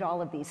really need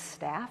all of these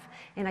staff?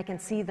 And I can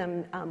see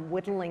them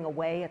whittling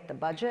away at the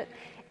budget.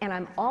 And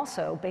I'm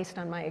also, based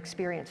on my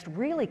experience,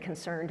 really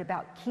concerned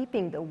about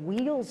keeping the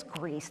wheels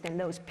greased and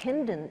those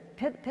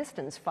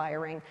pistons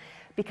firing,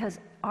 because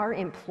our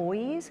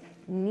employees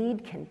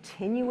need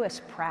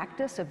continuous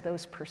practice of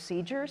those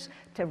procedures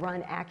to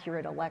run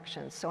accurate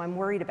elections. So I'm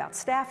worried about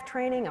staff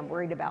training, I'm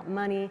worried about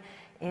money,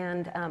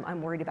 and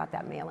I'm worried about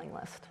that mailing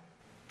list.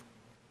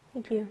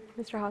 Thank you.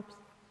 Mr. Hobbs.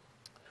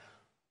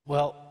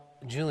 Well,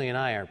 Julie and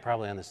I are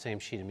probably on the same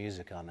sheet of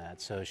music on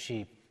that, so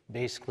she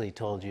basically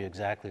told you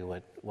exactly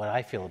what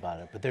I feel about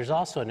it. But there's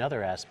also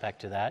another aspect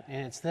to that,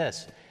 and it's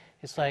this.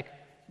 It's like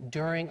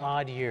during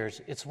odd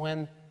years, it's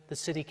when the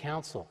city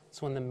council,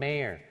 it's when the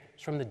mayor,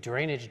 it's from the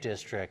drainage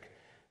district,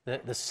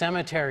 the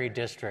cemetery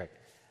district,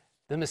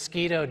 the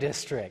mosquito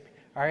district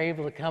are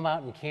able to come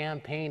out and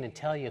campaign and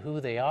tell you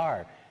who they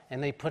are.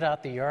 And they put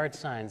out the yard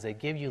signs, they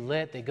give you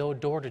lit, they go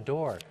door to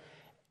door.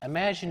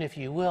 Imagine, if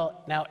you will,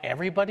 now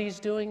everybody's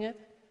doing it.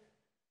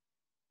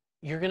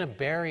 You're going to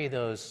bury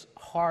those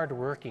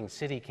hard-working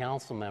city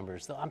council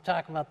members. I'm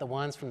talking about the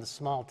ones from the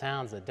small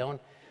towns that don't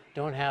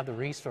have the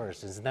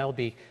resources, and they'll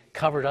be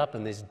covered up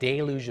in this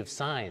deluge of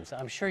signs.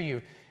 I'm sure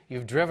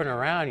you've driven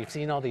around, you've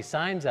seen all these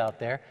signs out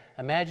there.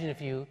 Imagine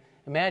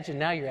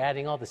now you're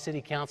adding all the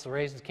city council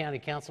races, county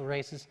council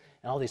races,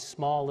 and all these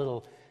small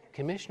little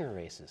commissioner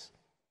races.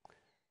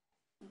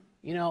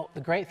 You know, the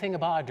great thing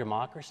about our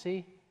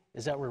democracy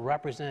is that we're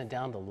represented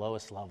down to the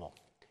lowest level.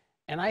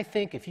 And I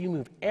think if you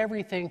move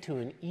everything to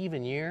an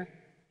even year,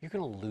 you're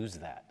going to lose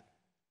that.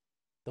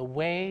 The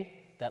way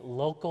that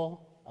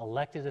local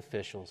elected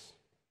officials,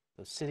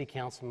 those city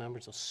council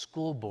members, those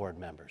school board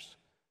members,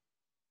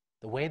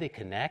 the way they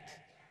connect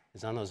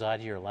is on those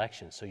odd year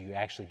elections, so you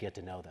actually get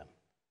to know them.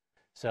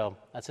 So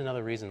that's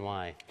another reason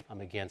why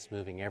I'm against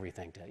moving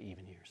everything to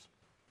even years.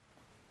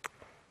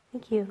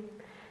 Thank you.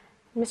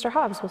 Mr.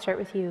 Hobbs, we'll start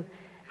with you.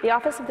 The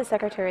Office of the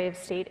Secretary of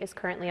State is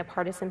currently a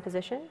partisan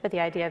position, but the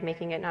idea of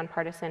making it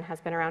nonpartisan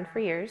has been around for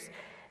years.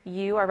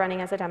 You are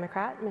running as a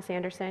Democrat. Ms.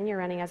 Anderson, you're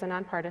running as a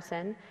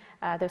nonpartisan,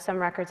 though some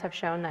records have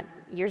shown that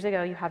years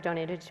ago you have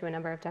donated to a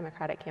number of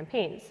Democratic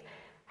campaigns.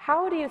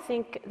 How do you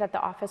think that the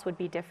office would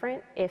be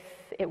different if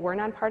it were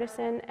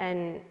nonpartisan,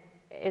 and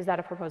is that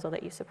a proposal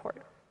that you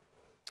support?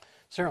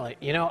 Certainly.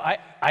 You know,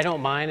 I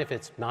don't mind if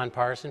it's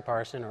nonpartisan,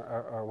 partisan,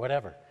 or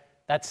whatever.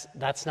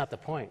 That's not the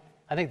point.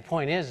 I think the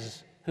point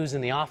is who's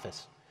in the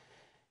office.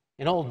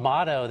 An old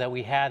motto that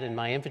we had in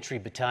my infantry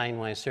battalion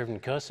when I served in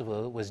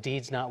Kosovo was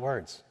deeds, not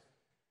words.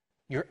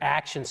 Your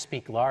actions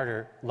speak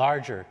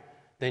larger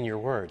than your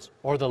words,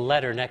 or the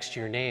letter next to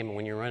your name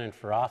when you're running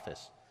for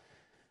office.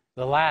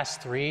 The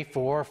last 3,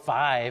 4,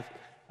 5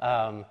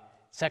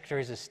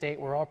 secretaries of state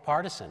were all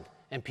partisan,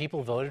 and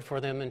people voted for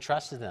them and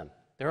trusted them.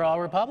 They're all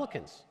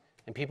Republicans,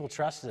 and people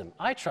trusted them.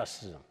 I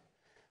trusted them.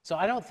 So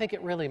I don't think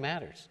it really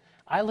matters.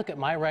 I look at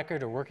my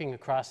record of working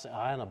across the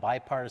aisle in a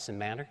bipartisan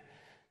manner.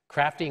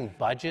 Crafting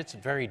budgets,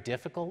 very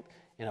difficult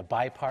in a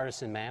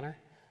bipartisan manner.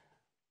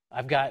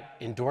 I've got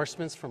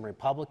endorsements from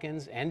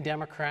Republicans and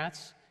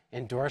Democrats,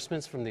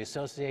 endorsements from the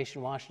Association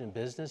of Washington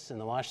Business and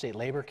the Washington State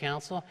Labor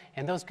Council,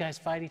 and those guys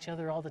fight each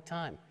other all the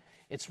time.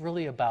 It's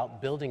really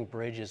about building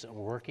bridges and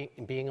working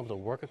and being able to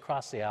work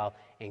across the aisle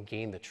and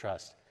gain the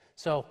trust.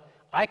 So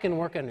I can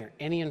work under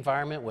any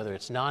environment, whether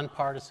it's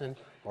nonpartisan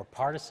or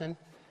partisan.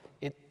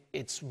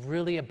 It's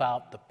really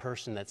about the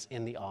person that's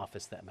in the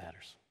office that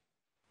matters.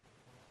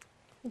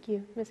 Thank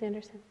you. Ms.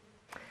 Anderson.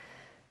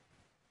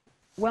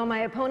 Well,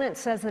 my opponent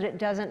says that it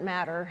doesn't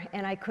matter,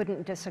 and I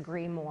couldn't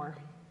disagree more.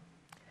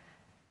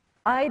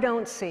 I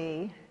don't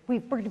see,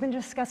 we've been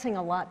discussing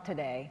a lot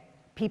today,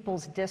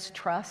 people's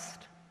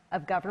distrust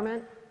of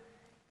government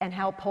and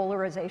how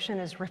polarization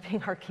is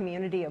ripping our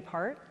community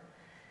apart.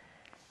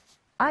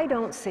 I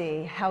don't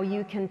see how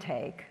you can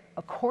take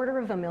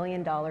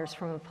 $250,000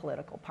 from a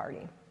political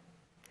party.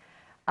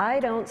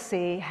 I don't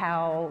see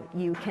how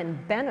you can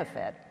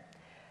benefit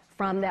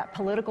from that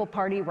political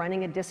party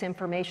running a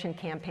disinformation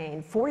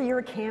campaign for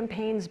your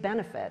campaign's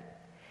benefit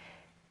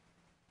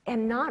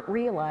and not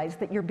realize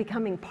that you're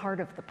becoming part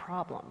of the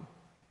problem.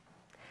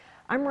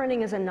 I'm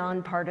running as a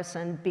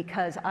nonpartisan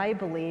because I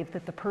believe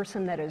that the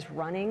person that is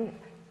running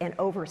and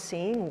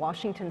overseeing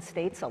Washington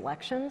State's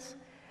elections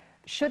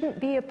shouldn't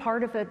be a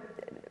part of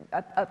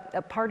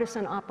a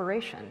partisan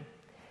operation.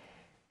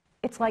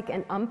 It's like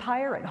an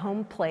umpire at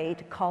home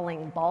plate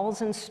calling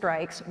balls and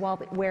strikes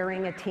while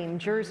wearing a team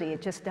jersey.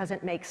 It just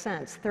doesn't make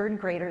sense. Third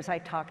graders I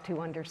talk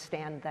to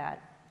understand that.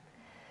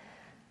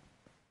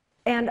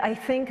 And I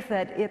think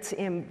that it's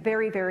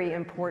very, very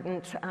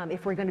important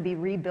if we're going to be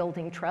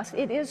rebuilding trust.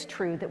 It is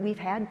true that we've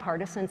had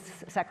partisan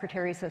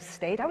secretaries of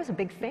state. I was a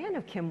big fan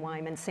of Kim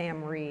Wyman,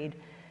 Sam Reed,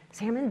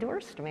 Sam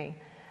endorsed me.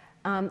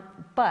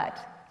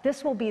 But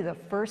this will be the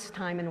first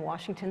time in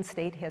Washington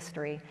state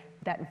history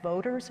that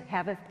voters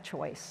have a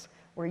choice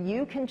where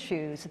you can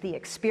choose the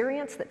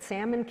experience that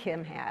Sam and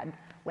Kim had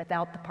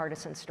without the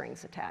partisan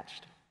strings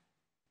attached.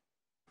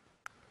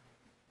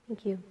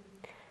 Thank you.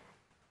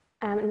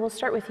 And we'll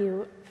start with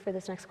you for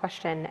this next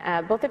question.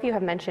 Both of you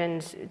have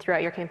mentioned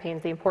throughout your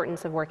campaigns the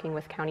importance of working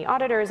with county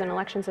auditors and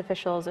elections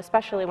officials,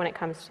 especially when it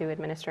comes to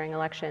administering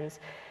elections.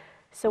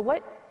 So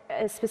what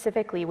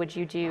specifically would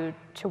you do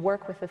to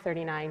work with the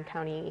 39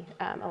 county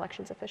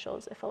elections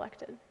officials if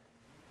elected?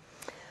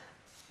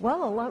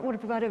 Well, a lot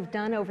would have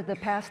done over the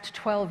past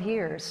 12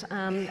 years.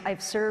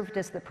 I've served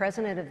as the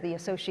president of the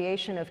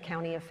Association of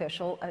County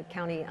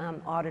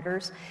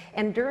Auditors,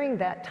 and during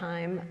that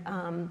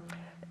time,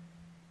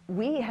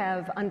 we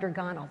have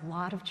undergone a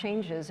lot of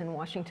changes in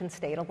Washington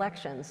state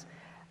elections.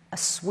 A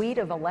suite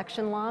of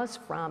election laws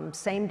from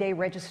same-day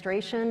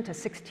registration to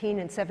 16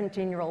 and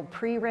 17-year-old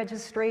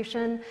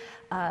pre-registration,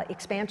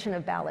 expansion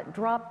of ballot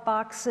drop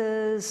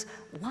boxes,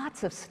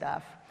 lots of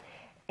stuff.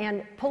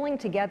 And pulling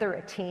together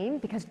a team,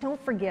 because don't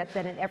forget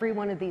that in every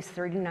one of these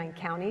 39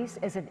 counties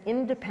is an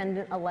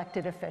independent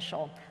elected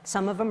official.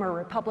 Some of them are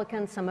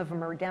Republicans, some of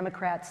them are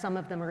Democrats, some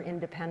of them are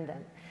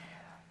independent.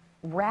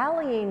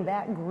 Rallying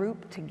that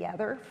group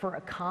together for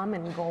a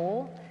common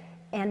goal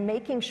and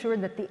making sure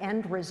that the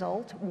end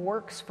result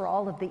works for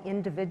all of the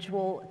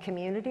individual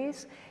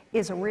communities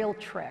is a real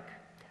trick.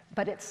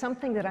 But it's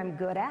something that I'm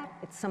good at.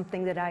 It's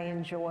something that I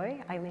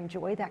enjoy. I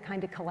enjoy that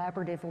kind of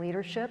collaborative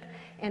leadership.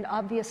 And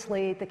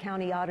obviously, the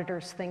county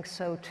auditors think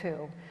so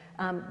too.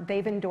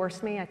 They've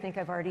endorsed me. I think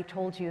I've already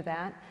told you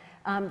that.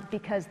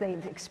 Because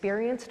they've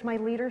experienced my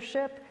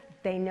leadership.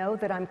 They know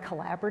that I'm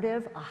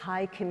collaborative, a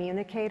high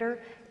communicator,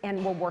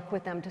 and will work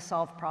with them to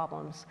solve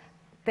problems.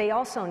 They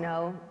also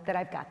know that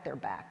I've got their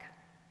back.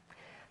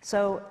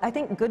 So I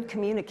think good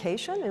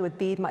communication, it would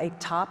be my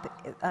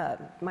top,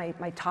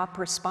 my top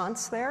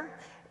response there,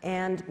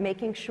 and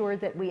making sure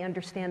that we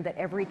understand that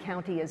every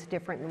county is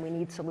different and we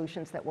need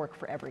solutions that work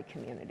for every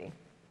community.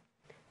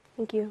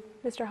 Thank you.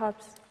 Mr.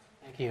 Hobbs.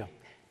 Thank you.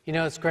 You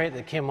know, it's great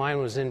that Kim Wine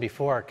was in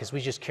before, because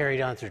we just carried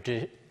on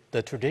through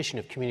the tradition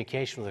of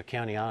communication with the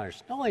county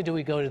auditors. Not only do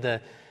we go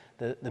to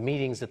the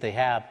meetings that they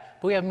have,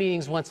 but we have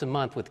meetings once a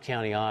month with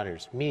county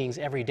auditors, meetings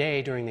every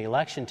day during the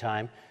election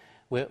time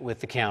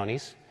with the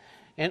counties.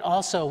 And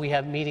also we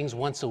have meetings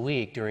once a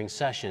week during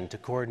session to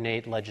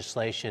coordinate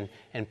legislation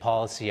and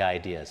policy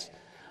ideas.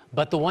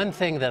 But the one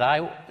thing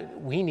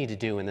that we need to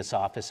do in this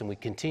office, and we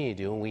continue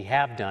to do, and we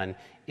have done,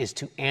 is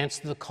to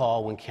answer the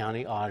call when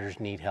county auditors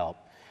need help.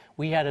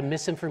 We had a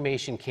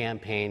misinformation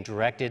campaign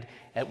directed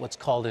at what's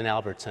called an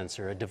Albert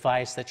sensor, a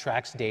device that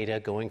tracks data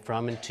going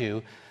from and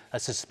to a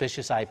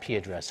suspicious IP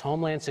address.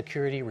 Homeland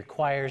Security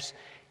requires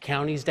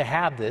counties to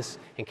have this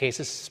in case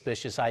a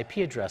suspicious IP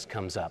address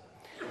comes up.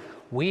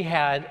 We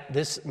had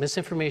this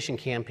misinformation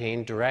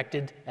campaign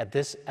directed at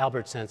this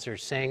Albert sensor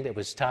saying that it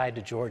was tied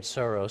to George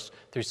Soros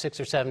through 6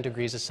 or 7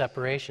 degrees of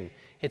separation.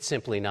 It's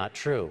simply not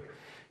true.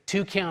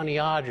 2 county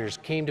auditors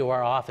came to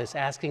our office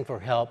asking for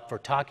help for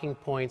talking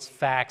points,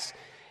 facts,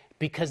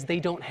 because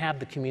they don't have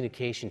the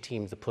communication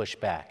team to push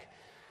back.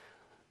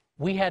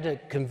 We had to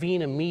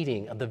convene a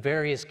meeting of the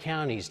various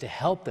counties to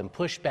help them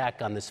push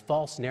back on this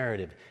false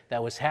narrative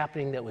that was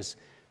happening, that was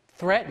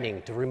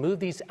threatening to remove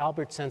these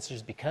Albert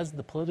sensors because of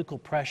the political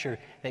pressure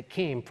that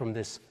came from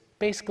this,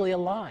 basically a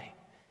lie.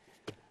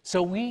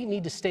 So we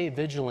need to stay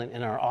vigilant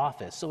in our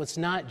office. So it's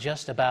not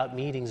just about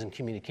meetings and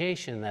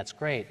communication, that's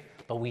great,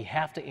 but we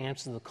have to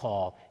answer the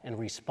call and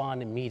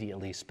respond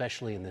immediately,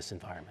 especially in this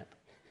environment.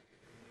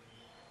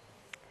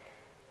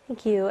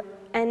 Thank you.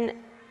 And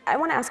I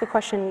want to ask a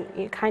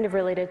question kind of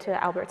related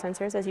to Albert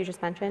sensors, as you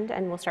just mentioned,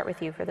 and we'll start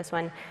with you for this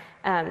one.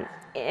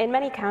 In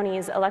many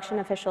counties, election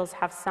officials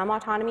have some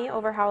autonomy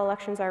over how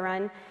elections are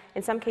run.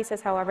 In some cases,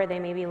 however, they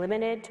may be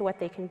limited to what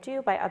they can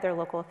do by other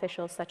local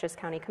officials, such as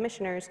county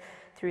commissioners,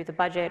 through the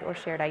budget or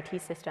shared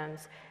IT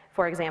systems.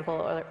 For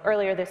example,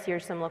 earlier this year,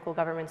 some local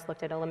governments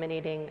looked at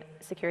eliminating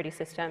security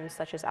systems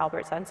such as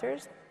Albert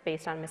sensors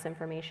based on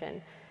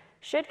misinformation.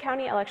 Should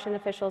county election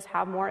officials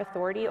have more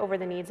authority over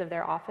the needs of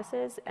their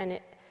offices, and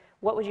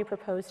what would you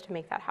propose to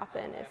make that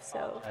happen, if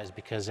so?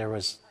 Because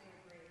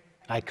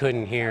I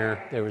couldn't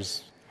hear,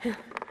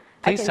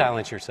 please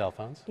silence your cell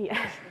phones.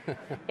 Yeah.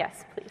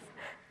 Yes, please.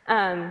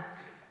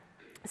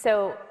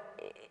 So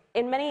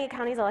in many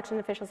counties, election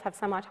officials have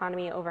some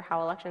autonomy over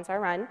how elections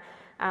are run.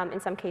 In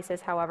some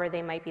cases, however,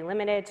 they might be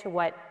limited to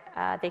what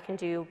they can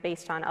do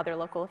based on other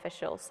local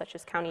officials, such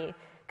as county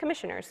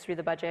commissioners through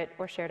the budget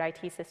or shared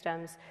IT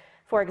systems.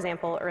 For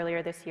example,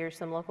 earlier this year,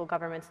 some local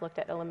governments looked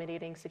at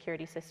eliminating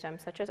security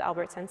systems such as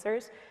Albert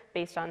sensors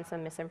based on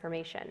some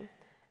misinformation.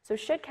 So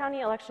should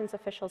county elections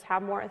officials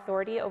have more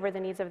authority over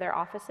the needs of their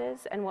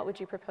offices, and what would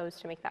you propose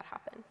to make that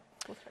happen?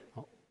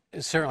 Well,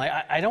 certainly,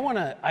 I don't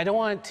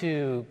want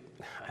to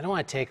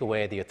take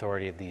away the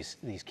authority of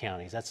these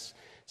counties. It's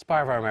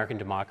part of our American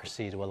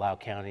democracy to allow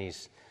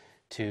counties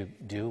to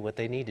do what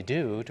they need to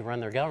do to run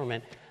their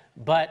government.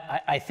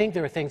 But I think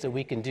there are things that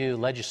we can do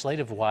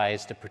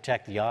legislative-wise to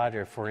protect the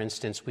auditor. For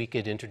instance, we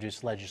could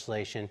introduce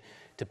legislation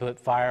to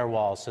put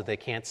firewalls so they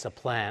can't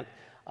supplant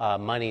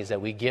monies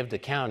that we give to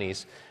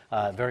counties.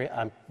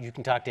 You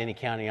can talk to any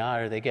county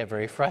auditor; they get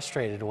very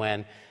frustrated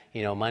when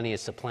money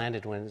is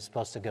supplanted when it's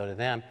supposed to go to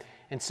them.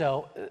 And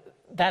so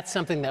that's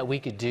something that we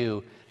could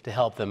do to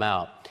help them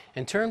out.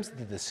 In terms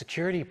of the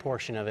security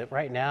portion of it,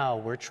 right now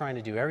we're trying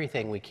to do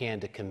everything we can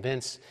to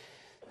convince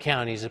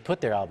counties to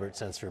put their Albert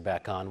sensor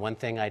back on. One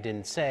thing I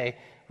didn't say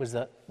was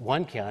that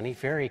one county,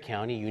 Ferry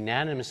County,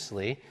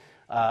 unanimously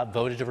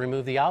voted to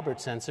remove the Albert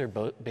sensor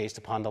based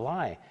upon the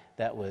lie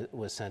that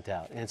was sent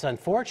out. And it's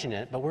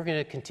unfortunate, but we're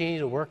going to continue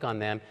to work on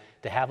them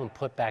to have them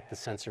put back the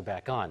sensor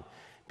back on.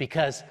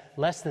 Because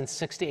less than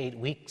 6 to 8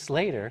 weeks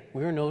later,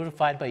 we were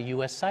notified by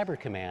U.S. Cyber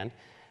Command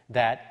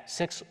that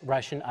 6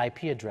 Russian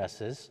IP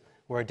addresses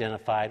were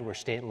identified where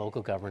state and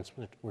local governments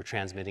were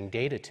transmitting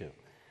data to.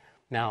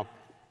 Now,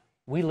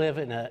 we live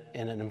in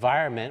an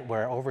environment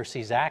where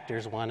overseas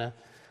actors want to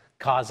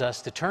cause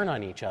us to turn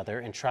on each other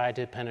and try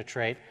to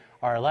penetrate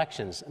our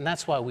elections, and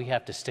that's why we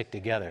have to stick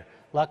together.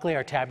 Luckily,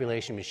 our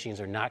tabulation machines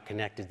are not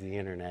connected to the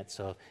internet,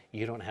 so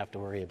you don't have to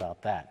worry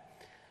about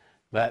that.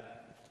 But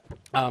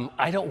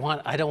I don't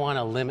want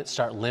to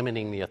start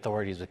limiting the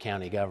authorities of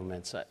county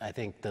governments. I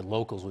think the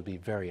locals would be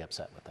very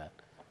upset with that.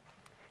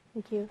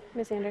 Thank you.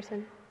 Ms.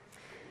 Anderson.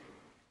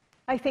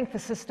 I think the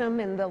system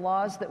and the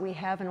laws that we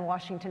have in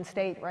Washington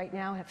State right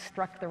now have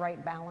struck the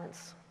right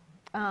balance.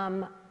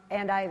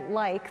 And I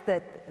like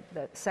that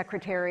the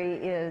Secretary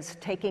is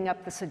taking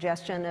up the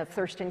suggestion of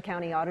Thurston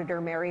County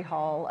Auditor Mary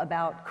Hall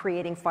about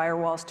creating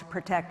firewalls to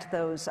protect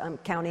those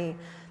county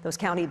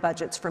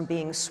budgets from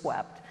being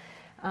swept.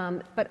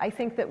 But I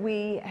think that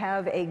we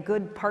have a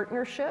good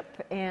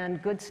partnership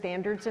and good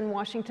standards in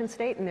Washington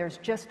State, and there's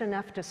just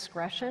enough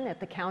discretion at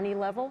the county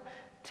level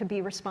to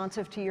be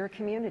responsive to your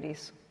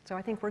communities. So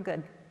I think we're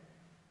good.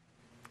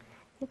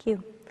 Thank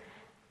you.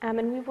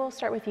 And we will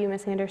start with you,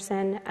 Ms.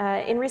 Anderson.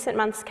 In recent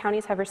months,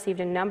 counties have received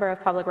a number of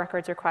public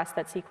records requests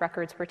that seek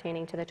records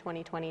pertaining to the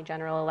 2020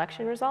 general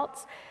election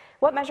results.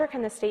 What measure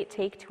can the state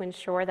take to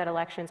ensure that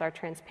elections are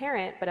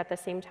transparent, but at the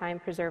same time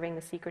preserving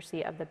the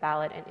secrecy of the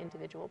ballot and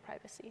individual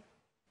privacy?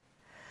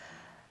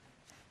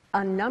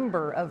 A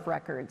number of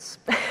records.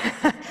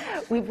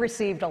 We've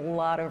received a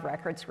lot of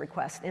records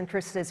requests.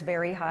 Interest is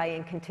very high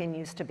and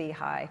continues to be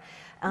high.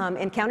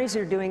 And counties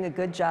are doing a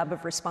good job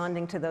of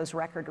responding to those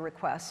record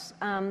requests.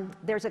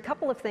 There's a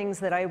couple of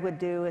things that I would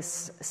do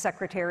as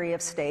Secretary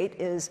of State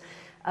is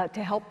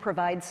to help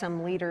provide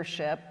some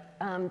leadership,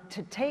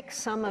 to take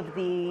some of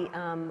the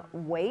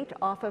weight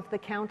off of the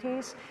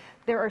counties.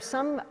 There are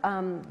some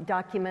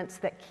documents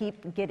that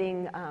keep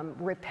getting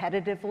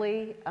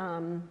repetitively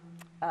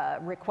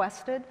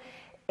requested,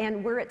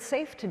 and where it's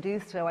safe to do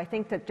so, I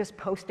think that just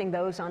posting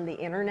those on the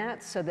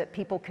internet so that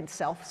people can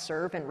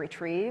self-serve and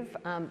retrieve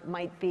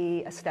might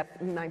be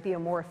a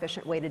more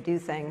efficient way to do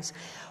things.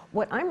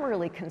 What I'm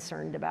really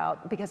concerned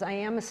about, because I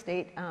am a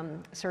state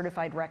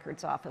certified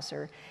records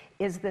officer,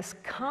 is this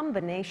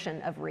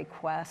combination of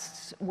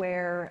requests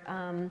where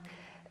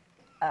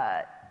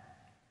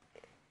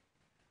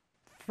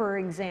for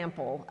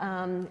example,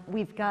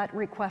 we've got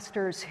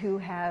requesters who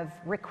have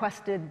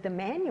requested the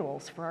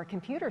manuals for our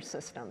computer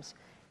systems,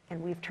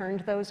 and we've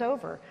turned those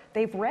over.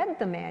 They've read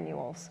the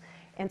manuals,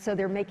 and so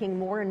they're making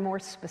more and more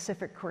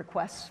specific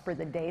requests for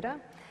the data.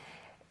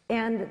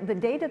 And the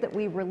data that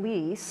we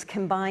release,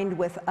 combined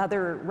with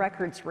other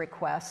records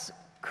requests,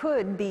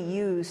 could be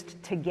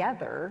used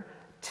together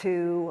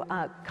to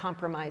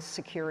compromise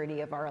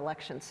security of our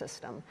election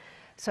system.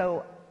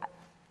 So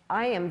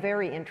I am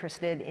very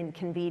interested in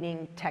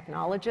convening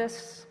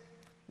technologists,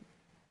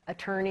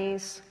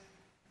 attorneys,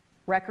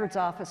 records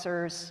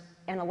officers,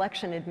 and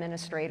election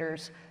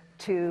administrators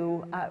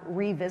to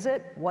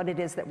revisit what it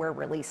is that we're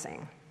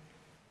releasing.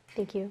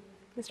 Thank you.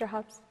 Mr.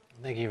 Hobbs.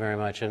 Thank you very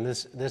much. And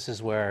this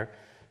is where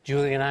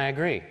Julie and I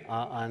agree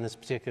on this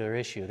particular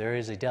issue. There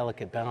is a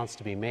delicate balance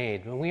to be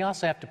made, but we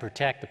also have to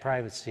protect the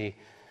privacy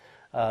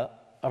of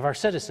our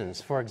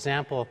citizens. For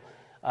example,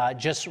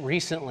 just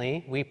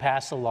recently, we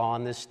passed a law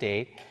in this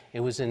state. It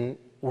was in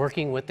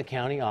working with the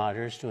county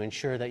auditors to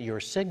ensure that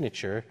your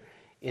signature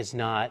is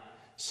not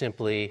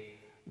simply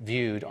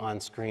viewed on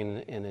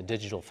screen in a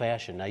digital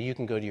fashion. Now, you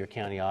can go to your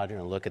county auditor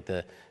and look at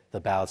the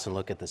ballots and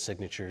look at the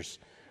signatures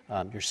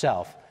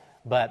yourself.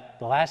 But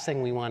the last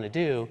thing we want to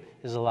do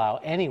is allow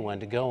anyone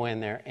to go in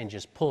there and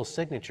just pull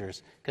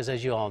signatures, because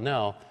as you all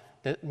know,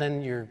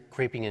 then you're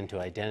creeping into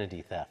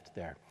identity theft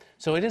there.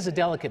 So it is a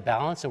delicate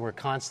balance, and we're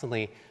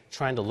constantly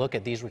trying to look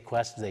at these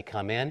requests as they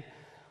come in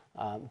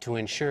to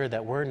ensure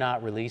that we're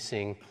not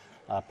releasing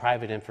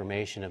private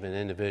information of an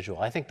individual.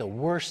 I think the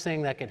worst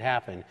thing that could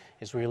happen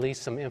is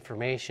release some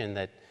information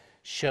that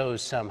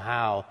shows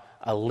somehow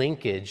a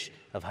linkage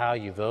of how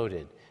you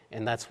voted,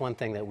 and that's one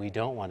thing that we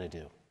don't want to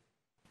do.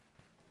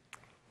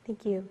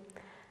 Thank you.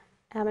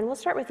 And we'll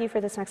start with you for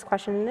this next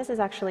question. This is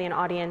actually an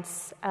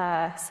audience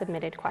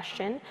submitted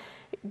question.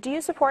 Do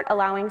you support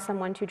allowing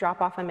someone to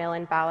drop off a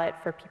mail-in ballot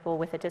for people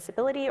with a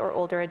disability or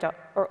older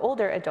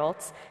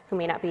adults who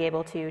may not be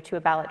able to a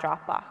ballot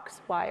drop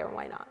box? Why or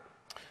why not?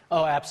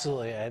 Oh,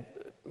 absolutely.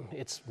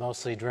 It's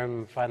mostly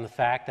driven by the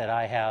fact that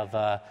I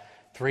have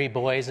 3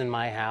 boys in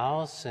my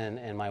house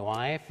and my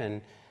wife,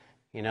 and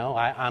you know,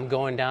 I'm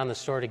going down the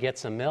store to get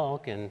some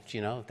milk, and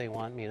you know, if they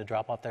want me to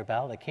drop off their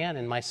ballot, I can.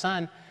 And my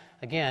son,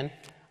 again,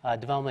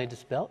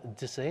 developmentally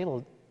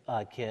disabled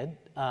kid,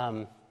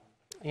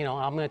 you know,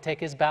 I'm going to take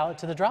his ballot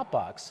to the drop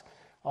box.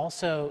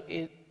 Also,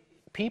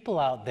 people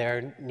out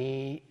there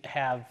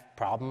have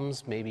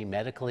problems, maybe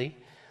medically,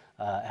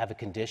 have a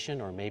condition,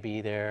 or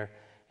maybe they're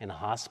in a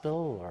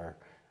hospital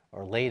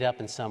or laid up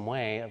in some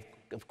way.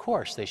 Of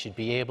course, they should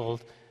be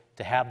able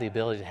to have the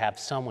ability to have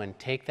someone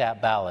take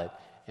that ballot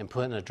and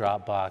put it in a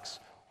drop box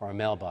or a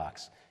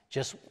mailbox.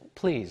 Just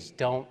please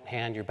don't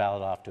hand your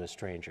ballot off to a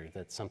stranger.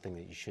 That's something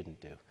that you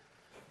shouldn't do.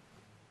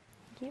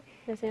 Thank you.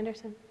 Ms.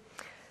 Anderson.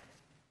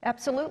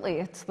 Absolutely,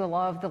 it's the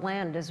law of the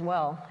land as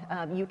well.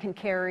 You can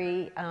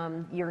carry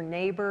your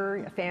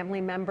neighbor, a family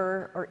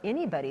member, or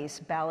anybody's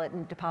ballot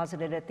and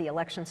deposit it at the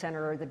election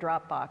center or the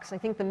drop box. I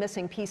think the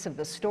missing piece of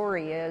the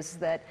story is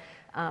that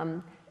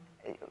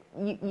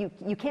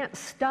you can't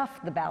stuff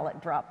the ballot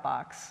drop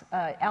box.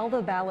 All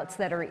the ballots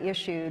that are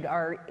issued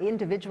are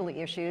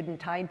individually issued and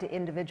tied to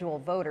individual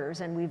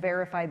voters, and we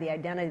verify the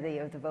identity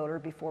of the voter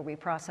before we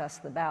process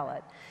the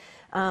ballot.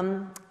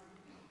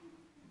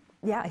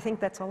 Yeah, I think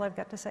that's all I've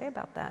got to say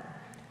about that.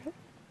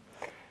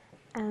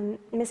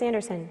 Ms.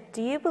 Anderson,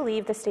 do you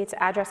believe the state's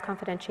address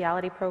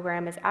confidentiality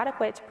program is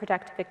adequate to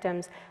protect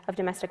victims of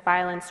domestic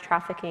violence,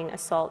 trafficking,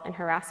 assault, and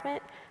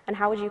harassment? And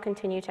how would you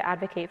continue to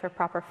advocate for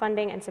proper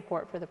funding and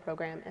support for the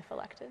program if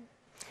elected?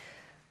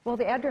 Well,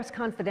 the address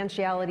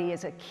confidentiality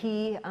is a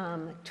key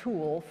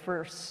tool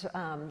for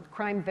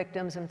crime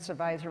victims and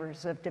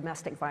survivors of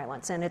domestic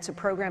violence, and it's a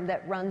program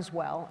that runs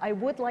well. I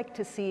would like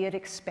to see it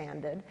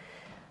expanded.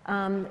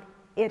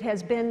 It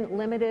has been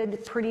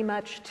limited pretty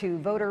much to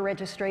voter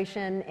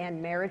registration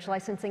and marriage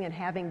licensing and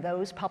having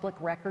those public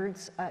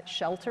records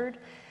sheltered.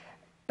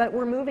 But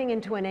we're moving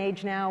into an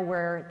age now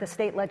where the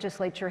state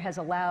legislature has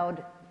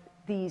allowed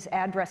these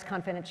address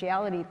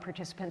confidentiality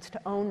participants to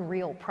own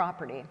real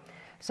property.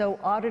 So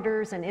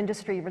auditors and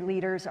industry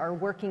leaders are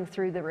working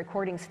through the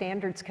Recording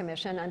Standards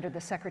Commission under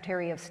the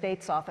Secretary of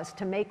State's office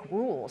to make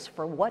rules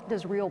for what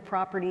does real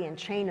property and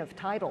chain of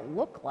title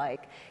look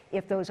like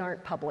if those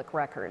aren't public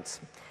records.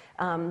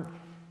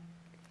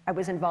 I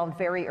was involved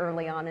very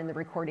early on in the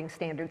Recording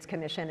Standards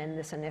Commission in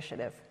this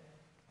initiative.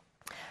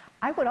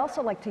 I would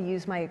also like to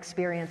use my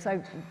experience.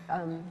 I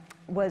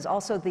was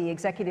also the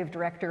executive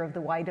director of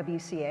the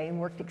YWCA and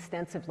worked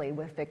extensively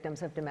with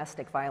victims of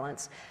domestic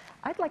violence.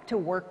 I'd like to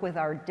work with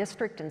our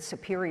district and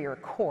superior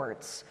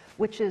courts,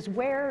 which is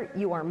where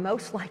you are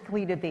most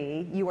likely to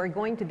be. You are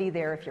going to be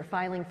there if you're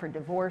filing for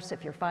divorce,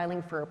 if you're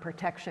filing for a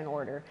protection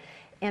order,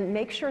 and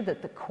make sure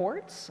that the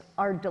courts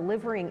are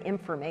delivering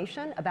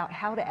information about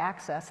how to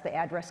access the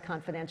address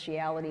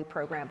confidentiality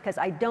program, because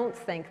I don't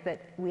think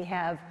that we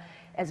have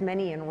as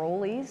many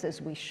enrollees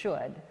as we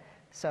should.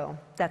 So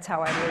that's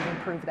how I would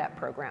improve that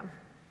program.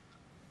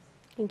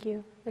 Thank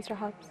you. Mr.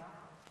 Hobbs.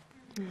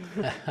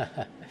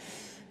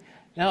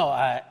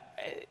 No,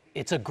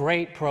 it's a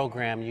great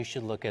program. You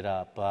should look it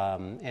up.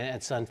 And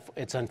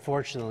it's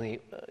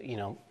unfortunately, you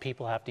know,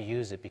 people have to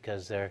use it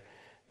because they're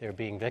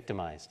being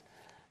victimized.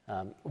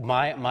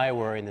 My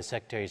worry in the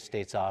Secretary of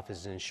State's office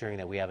is ensuring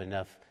that we have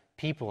enough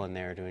people in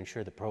there to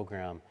ensure the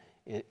program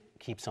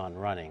keeps on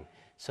running.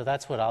 So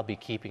that's what I'll be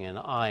keeping an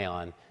eye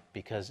on,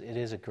 because it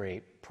is a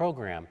great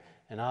program.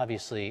 And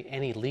obviously,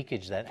 any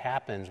leakage that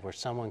happens where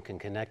someone can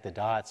connect the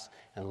dots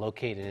and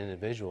locate an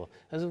individual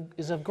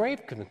is of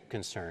grave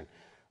concern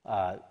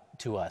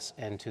to us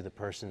and to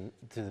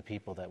the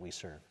people that we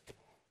serve.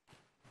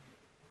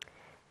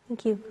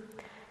 Thank you.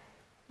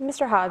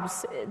 Mr.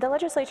 Hobbs, the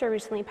legislature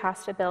recently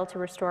passed a bill to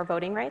restore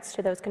voting rights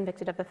to those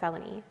convicted of a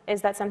felony.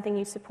 Is that something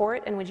you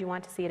support, and would you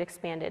want to see it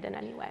expanded in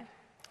any way?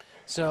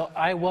 So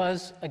I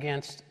was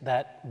against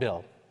that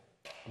bill,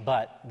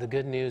 but the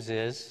good news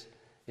is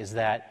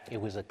that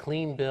it was a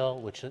clean bill,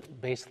 which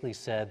basically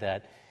said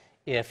that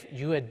if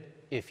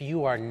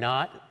you are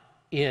not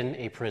in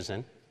a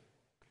prison,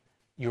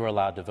 you're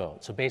allowed to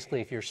vote. So basically,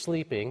 if you're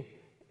sleeping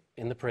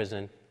in the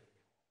prison,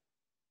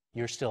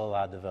 you're still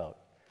allowed to vote.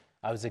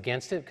 I was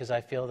against it because I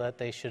feel that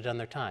they should have done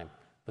their time.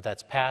 But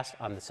that's passed.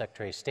 I'm the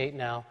Secretary of State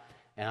now,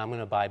 and I'm going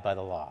to abide by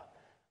the law.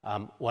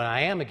 What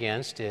I am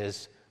against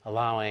is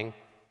allowing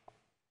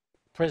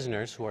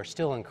prisoners who are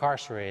still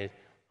incarcerated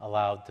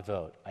allowed to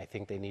vote. I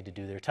think they need to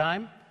do their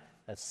time.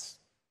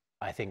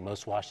 I think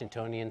most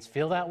Washingtonians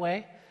feel that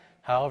way.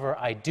 However,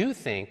 I do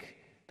think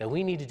that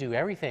we need to do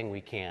everything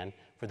we can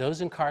for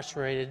those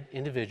incarcerated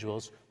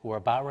individuals who are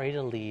about ready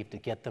to leave to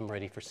get them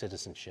ready for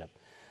citizenship.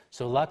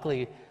 So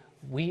luckily,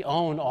 we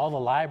own all the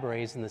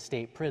libraries in the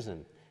state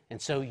prison.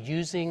 And so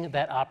using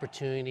that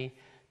opportunity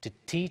to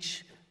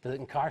teach the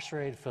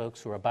incarcerated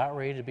folks who are about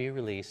ready to be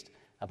released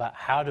about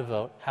how to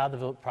vote, how the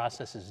vote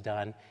process is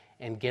done,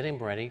 and getting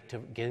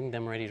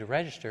them ready to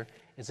register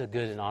is a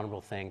good and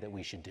honorable thing that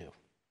we should do.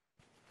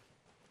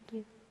 Thank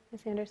you.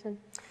 Ms. Anderson?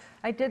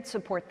 I did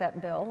support that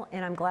bill,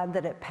 and I'm glad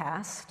that it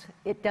passed.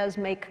 It does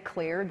make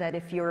clear that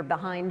if you're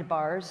behind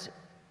bars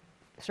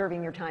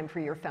serving your time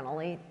for your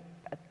felony,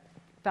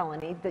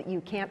 that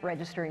you can't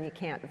register and you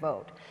can't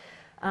vote.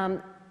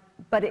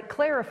 But it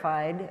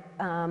clarified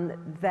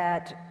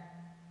that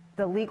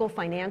the legal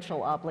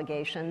financial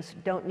obligations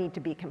don't need to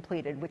be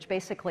completed, which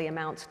basically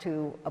amounts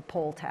to a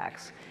poll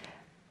tax.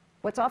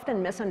 What's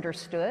often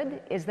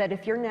misunderstood is that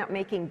if you're not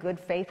making good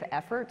faith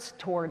efforts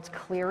towards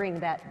clearing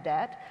that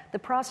debt, the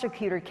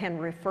prosecutor can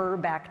refer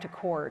back to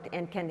court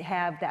and can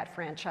have that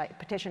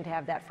petition to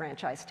have that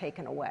franchise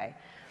taken away.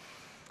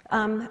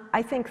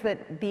 I think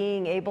that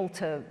being able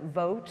to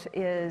vote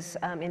is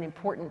an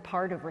important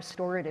part of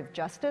restorative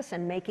justice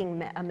and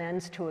making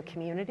amends to a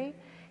community.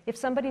 If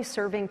somebody's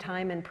serving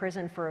time in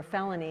prison for a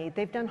felony,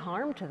 they've done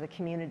harm to the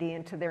community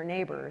and to their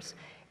neighbors.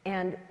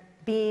 And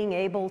being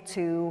able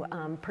to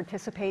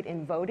participate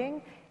in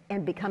voting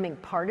and becoming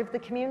part of the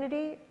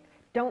community,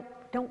 don't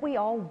we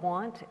all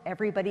want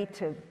everybody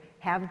to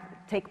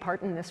take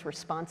part in this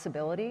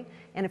responsibility?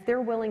 And if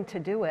they're willing to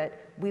do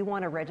it, we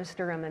want to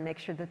register them and make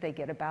sure that they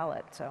get a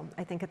ballot. So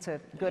I think it's a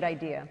good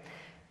idea.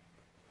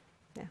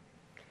 Yeah.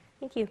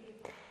 Thank you.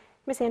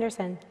 Ms.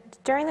 Anderson,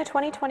 during the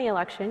 2020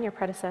 election, your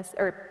predecessor,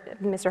 or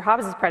Mr.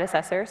 Hobbs'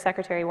 predecessor,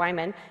 Secretary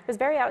Wyman, was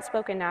very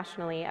outspoken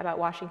nationally about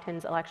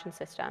Washington's election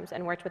systems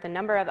and worked with a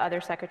number of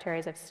other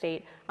secretaries of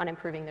state on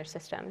improving their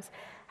systems.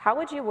 How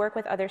would you work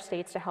with other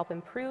states to help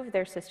improve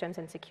their systems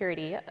and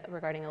security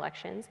regarding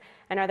elections?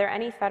 And are there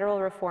any federal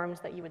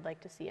reforms that you would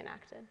like to see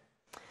enacted?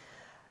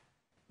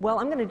 Well,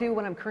 I'm going to do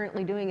what I'm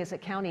currently doing as a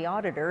county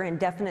auditor and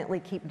definitely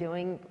keep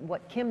doing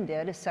what Kim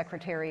did as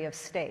Secretary of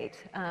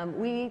State.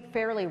 We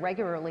fairly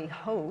regularly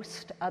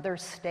host other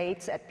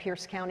states at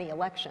Pierce County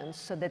elections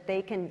so that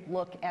they can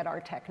look at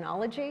our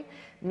technology,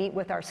 meet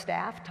with our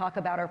staff, talk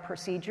about our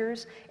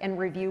procedures, and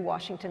review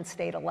Washington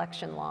state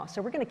election law.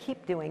 So we're going to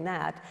keep doing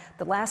that.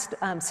 The last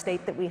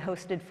state that we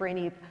hosted for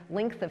any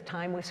length of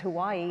time was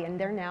Hawaii, and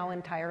they're now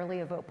entirely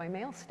a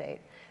vote-by-mail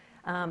state.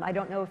 I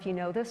don't know if you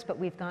know this, but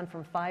we've gone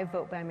from 5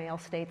 vote-by-mail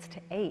states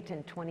to 8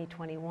 in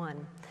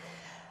 2021.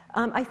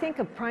 I think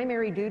a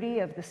primary duty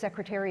of the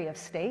Secretary of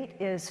State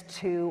is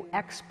to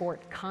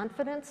export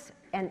confidence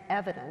and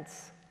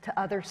evidence to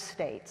other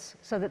states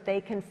so that they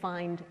can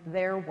find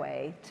their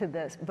way to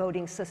the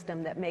voting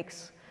system that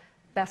makes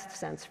best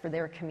sense for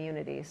their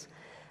communities.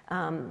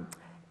 And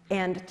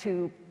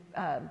to,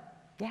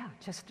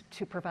 just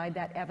to provide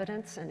that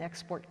evidence and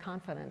export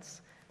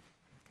confidence.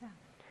 Yeah.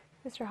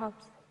 Mr.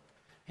 Hobbs?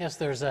 Yes,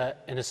 there's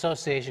an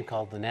association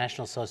called the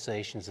National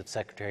Associations of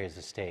Secretaries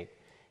of State,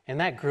 and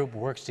that group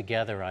works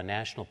together on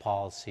national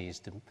policies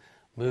to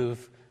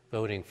move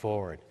voting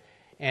forward.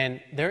 And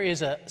there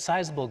is a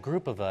sizable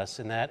group of us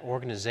in that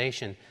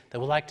organization that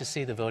would like to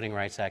see the Voting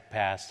Rights Act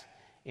passed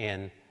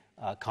in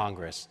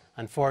Congress.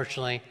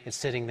 Unfortunately, it's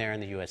sitting there in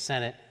the U.S.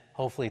 Senate.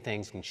 Hopefully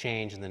things can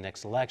change in the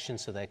next election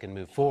so they can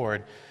move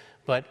forward.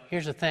 But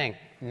here's the thing,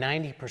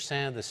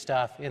 90% of the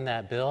stuff in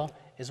that bill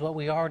is what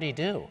we already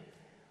do.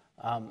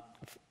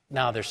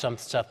 Now, there's some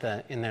stuff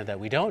in there that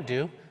we don't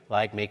do,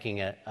 like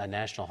making a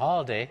national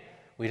holiday.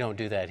 We don't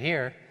do that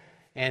here.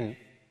 And,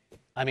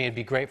 I mean, it'd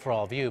be great for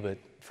all of you, but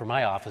for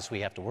my office, we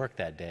have to work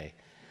that day.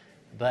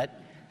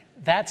 But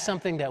that's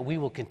something that we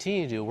will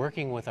continue to do,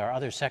 working with our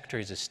other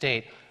secretaries of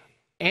state.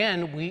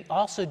 And we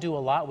also do a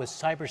lot with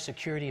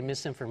cybersecurity and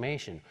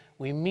misinformation.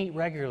 We meet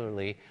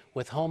regularly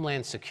with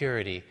Homeland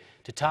Security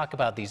to talk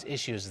about these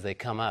issues as they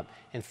come up.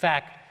 In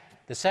fact,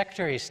 the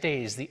Secretary of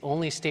State is the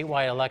only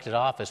statewide elected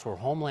office where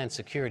Homeland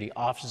Security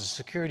offers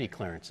security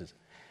clearances.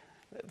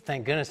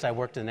 Thank goodness I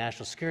worked in the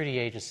National Security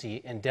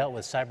Agency and dealt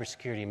with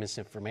cybersecurity and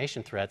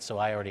misinformation threats, so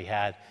I already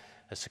had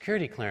a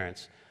security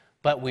clearance.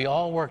 But we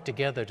all work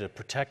together to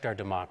protect our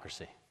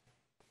democracy.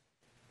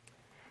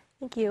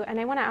 Thank you. And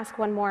I want to ask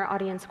one more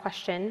audience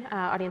question,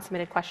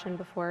 audience-submitted question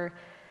before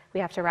we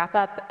have to wrap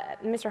up.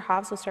 Mr.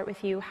 Hobbs, we'll start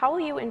with you. How will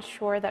you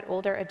ensure that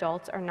older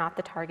adults are not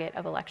the target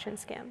of election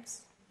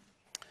scams?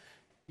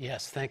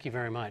 Yes, thank you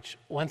very much.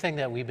 One thing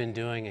that we've been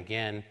doing,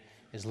 again,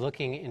 is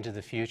looking into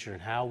the future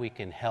and how we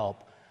can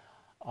help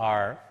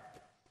our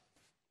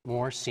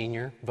more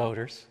senior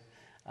voters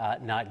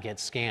not get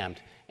scammed.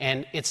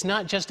 And it's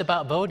not just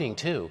about voting,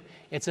 too.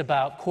 It's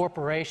about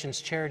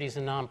corporations, charities,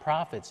 and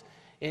nonprofits.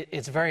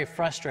 It's very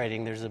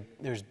frustrating.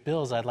 There's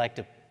bills I'd like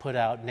to put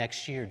out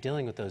next year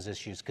dealing with those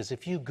issues, because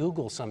if you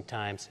Google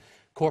sometimes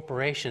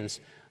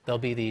corporations, there'll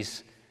be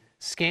these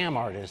scam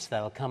artists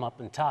that'll come up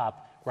on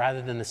top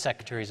rather than the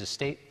Secretaries of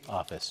State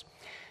office.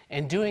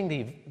 And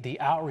doing the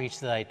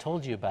outreach that I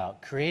told you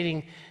about,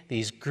 creating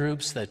these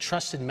groups, the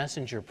Trusted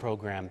Messenger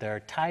program that are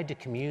tied to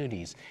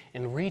communities,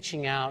 and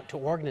reaching out to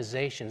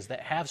organizations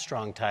that have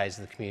strong ties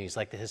to the communities,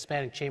 like the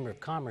Hispanic Chamber of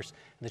Commerce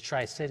in the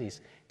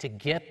Tri-Cities, to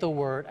get the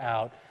word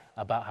out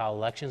about how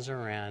elections are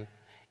ran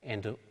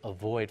and to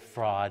avoid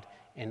fraud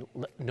and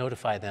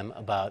notify them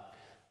about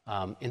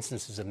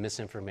instances of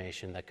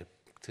misinformation that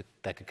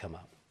could come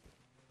up.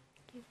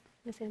 Thank you.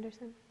 Ms.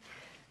 Anderson?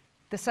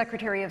 The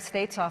Secretary of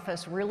State's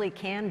office really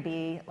can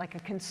be like a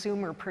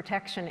consumer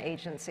protection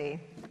agency,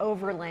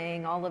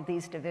 overlaying all of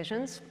these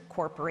divisions: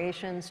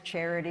 corporations,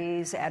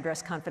 charities,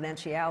 address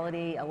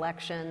confidentiality,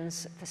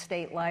 elections, the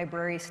state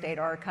library, state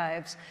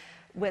archives,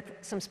 with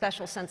some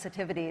special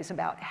sensitivities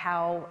about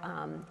how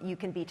you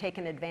can be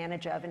taken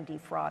advantage of and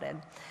defrauded.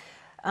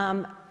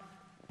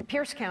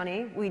 Pierce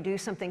County, we do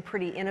something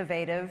pretty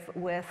innovative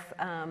with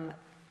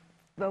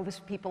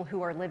those people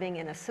who are living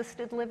in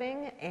assisted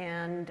living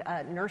and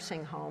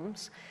nursing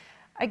homes.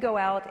 I go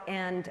out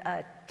and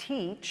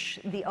teach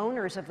the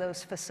owners of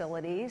those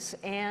facilities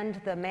and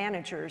the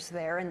managers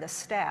there and the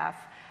staff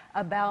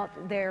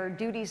about their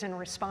duties and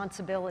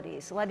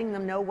responsibilities, letting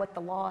them know what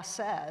the law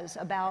says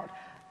about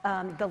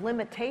the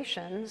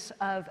limitations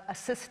of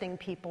assisting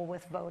people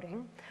with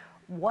voting,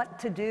 what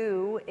to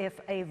do if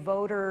a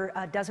voter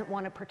doesn't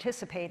want to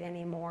participate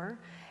anymore,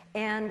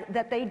 and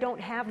that they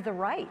don't have the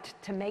right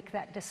to make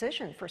that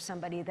decision for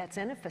somebody that's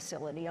in a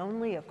facility.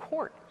 Only a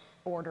court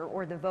order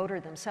or the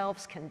voter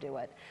themselves can do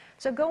it.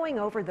 So going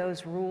over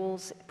those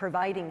rules,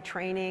 providing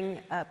training,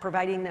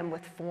 providing them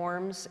with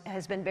forms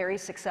has been very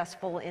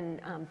successful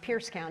in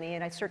Pierce County,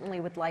 and I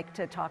certainly would like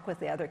to talk with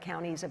the other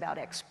counties about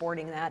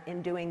exporting that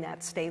and doing that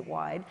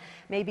statewide,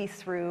 maybe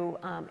through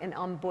an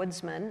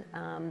ombudsman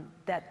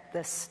that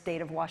the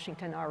state of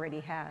Washington already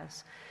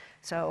has.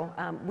 So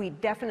we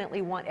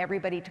definitely want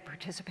everybody to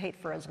participate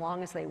for as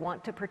long as they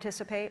want to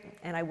participate.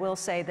 And I will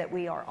say that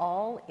we are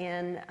all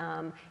in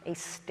a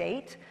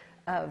state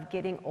of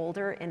getting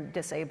older and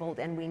disabled,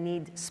 and we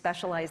need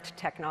specialized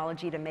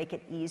technology to make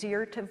it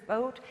easier to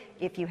vote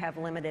if you have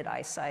limited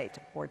eyesight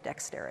or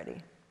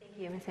dexterity. Thank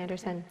you, Ms.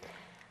 Anderson.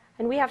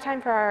 And we have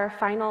time for our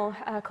final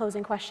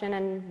closing question,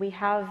 and we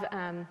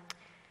have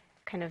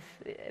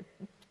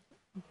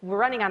we're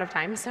running out of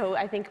time, so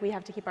I think we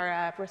have to keep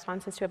our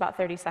responses to about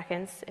 30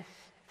 seconds, if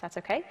that's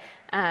okay.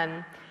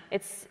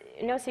 It's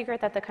no secret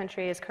that the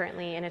country is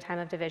currently in a time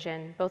of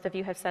division. Both of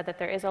you have said that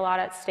there is a lot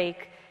at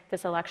stake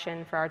this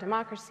election for our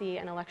democracy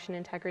and election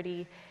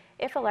integrity.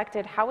 If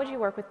elected, how would you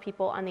work with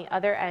people on the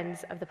other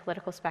ends of the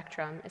political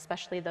spectrum,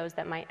 especially those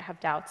that might have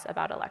doubts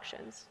about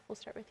elections? We'll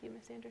start with you,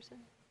 Ms. Anderson.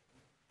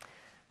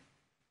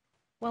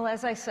 Well,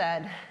 as I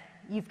said,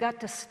 you've got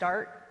to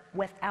start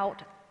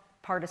without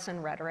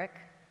partisan rhetoric.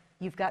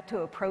 You've got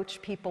to approach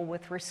people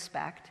with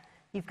respect.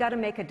 You've got to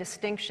make a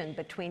distinction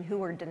between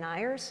who are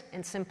deniers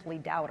and simply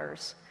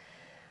doubters.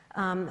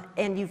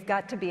 And you've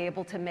got to be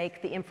able to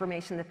make the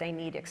information that they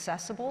need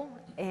accessible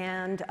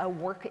and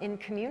work in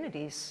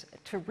communities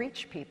to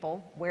reach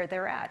people where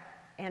they're at,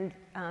 and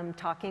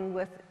talking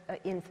with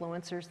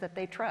influencers that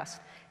they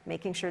trust,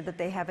 making sure that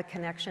they have a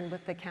connection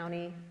with the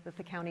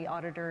county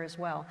auditor as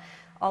well.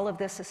 All of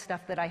this is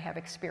stuff that I have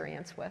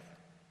experience with.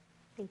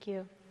 Thank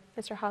you.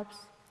 Mr. Hobbs?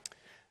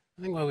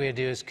 I think what we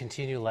do is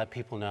continue to let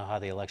people know how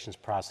the elections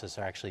process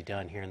are actually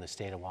done here in the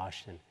state of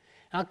Washington.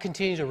 And I'll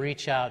continue to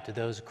reach out to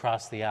those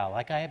across the aisle,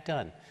 like I have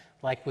done,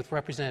 like with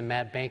Representative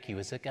Matt Banky,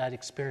 who's got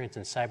experience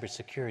in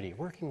cybersecurity,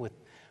 working with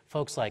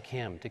folks like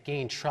him to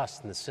gain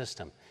trust in the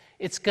system.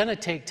 It's going to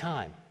take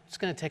time. It's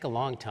going to take a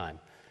long time.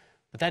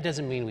 But that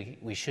doesn't mean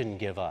we shouldn't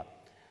give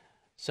up.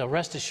 So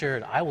rest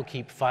assured, I will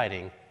keep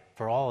fighting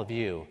for all of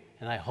you,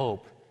 and I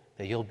hope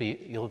that you'll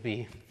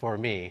be for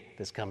me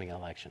this coming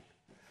election.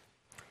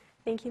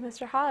 Thank you,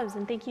 Mr. Hobbs,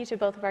 and thank you to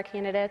both of our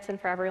candidates and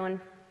for everyone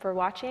for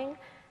watching.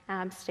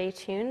 Stay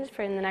tuned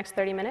for in the next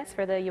 30 minutes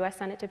for the U.S.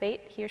 Senate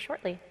debate here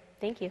shortly.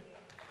 Thank you.